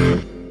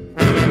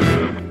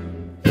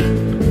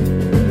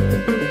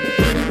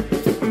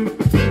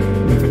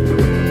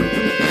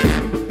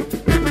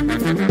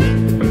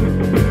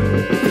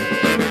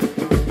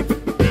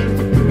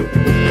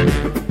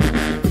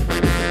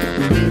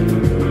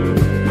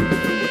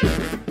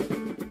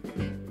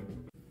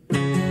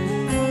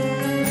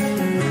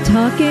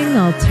 Talking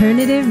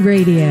Alternative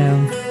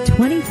Radio,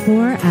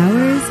 24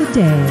 hours a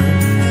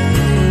day.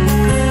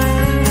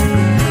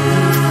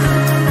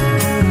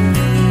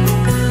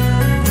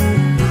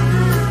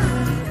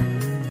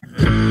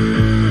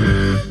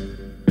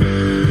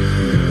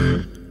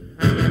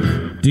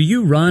 Do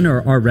you run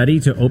or are ready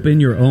to open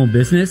your own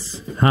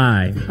business?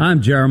 Hi,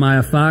 I'm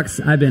Jeremiah Fox.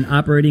 I've been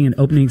operating and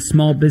opening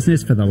small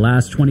business for the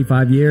last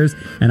 25 years,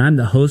 and I'm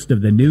the host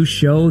of the new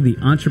show, The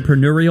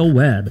Entrepreneurial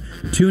Web.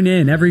 Tune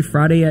in every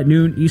Friday at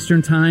noon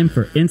Eastern Time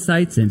for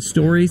insights and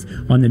stories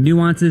on the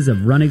nuances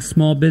of running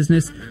small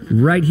business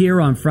right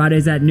here on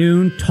Fridays at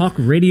noon,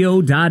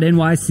 talkradio.nyc.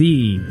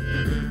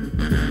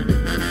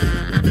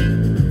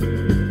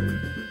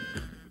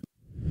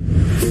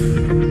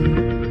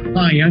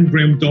 Hi, I'm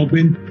Graham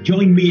Dobbin.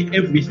 Join me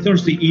every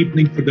Thursday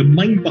evening for the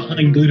Mind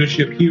Behind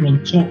Leadership here on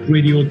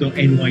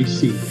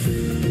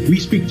talkradio.nyc. We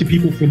speak to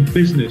people from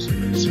business,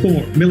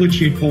 sport,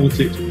 military and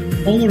politics,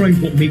 all around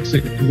what makes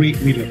a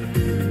great leader.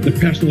 The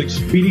personal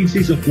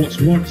experiences of what's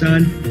worked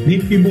and,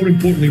 maybe more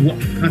importantly,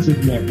 what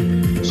hasn't worked.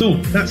 So,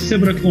 that's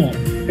 7 o'clock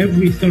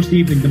every Thursday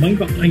evening, the Mind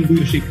Behind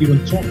Leadership here on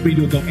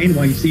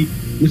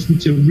talkradio.nyc. Listen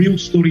to real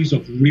stories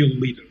of real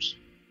leaders.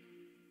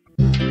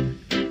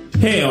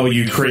 Hey, all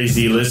you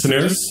crazy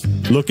listeners.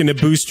 Looking to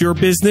boost your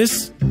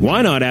business?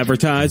 Why not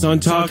advertise on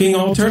Talking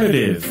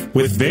Alternative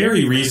with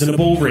very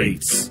reasonable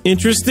rates?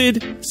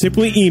 Interested?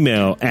 Simply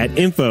email at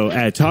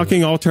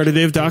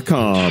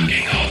info@talkingalternative.com.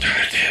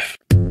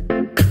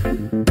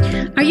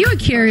 Are you a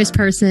curious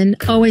person,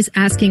 always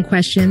asking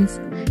questions?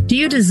 Do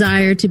you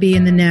desire to be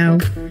in the know?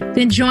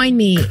 Then join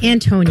me,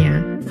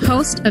 Antonia,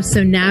 host of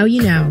So Now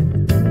You Know,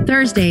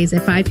 Thursdays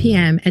at 5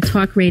 p.m. at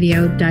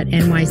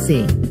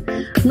talkradio.nyc.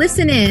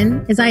 Listen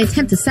in as I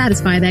attempt to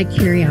satisfy that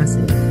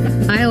curiosity.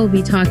 I will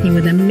be talking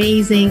with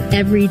amazing,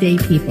 everyday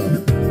people.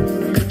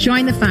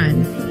 Join the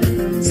fun.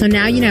 So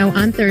Now You Know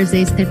on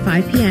Thursdays at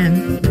 5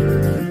 p.m.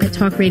 at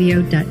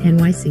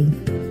talkradio.nyc.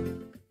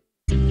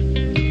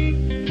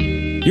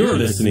 You're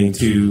listening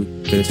to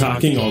the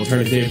Talking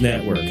Alternative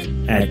Network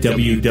at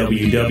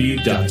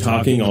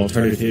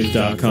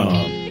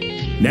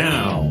www.talkingalternative.com.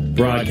 Now,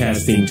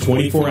 broadcasting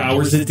 24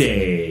 hours a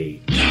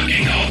day.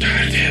 Talking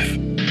Alternative.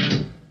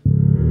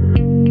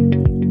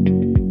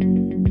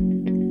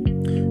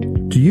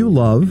 Do you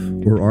love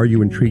or are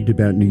you intrigued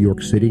about New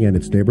York City and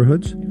its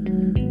neighborhoods?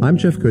 I'm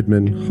Jeff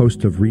Goodman,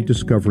 host of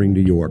Rediscovering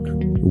New York,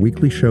 a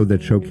weekly show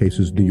that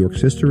showcases New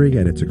York's history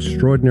and its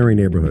extraordinary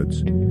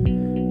neighborhoods.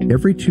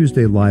 Every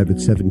Tuesday live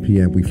at 7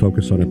 p.m., we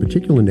focus on a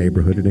particular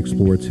neighborhood and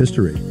explore its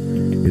history,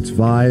 its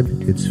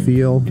vibe, its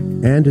feel,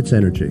 and its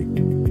energy.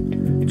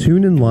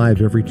 Tune in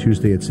live every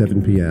Tuesday at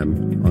 7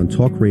 p.m. on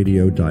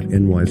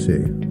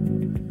talkradio.nyc.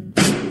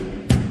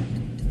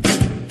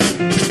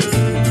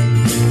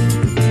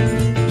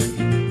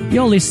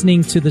 You're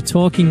listening to the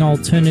Talking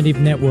Alternative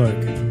Network.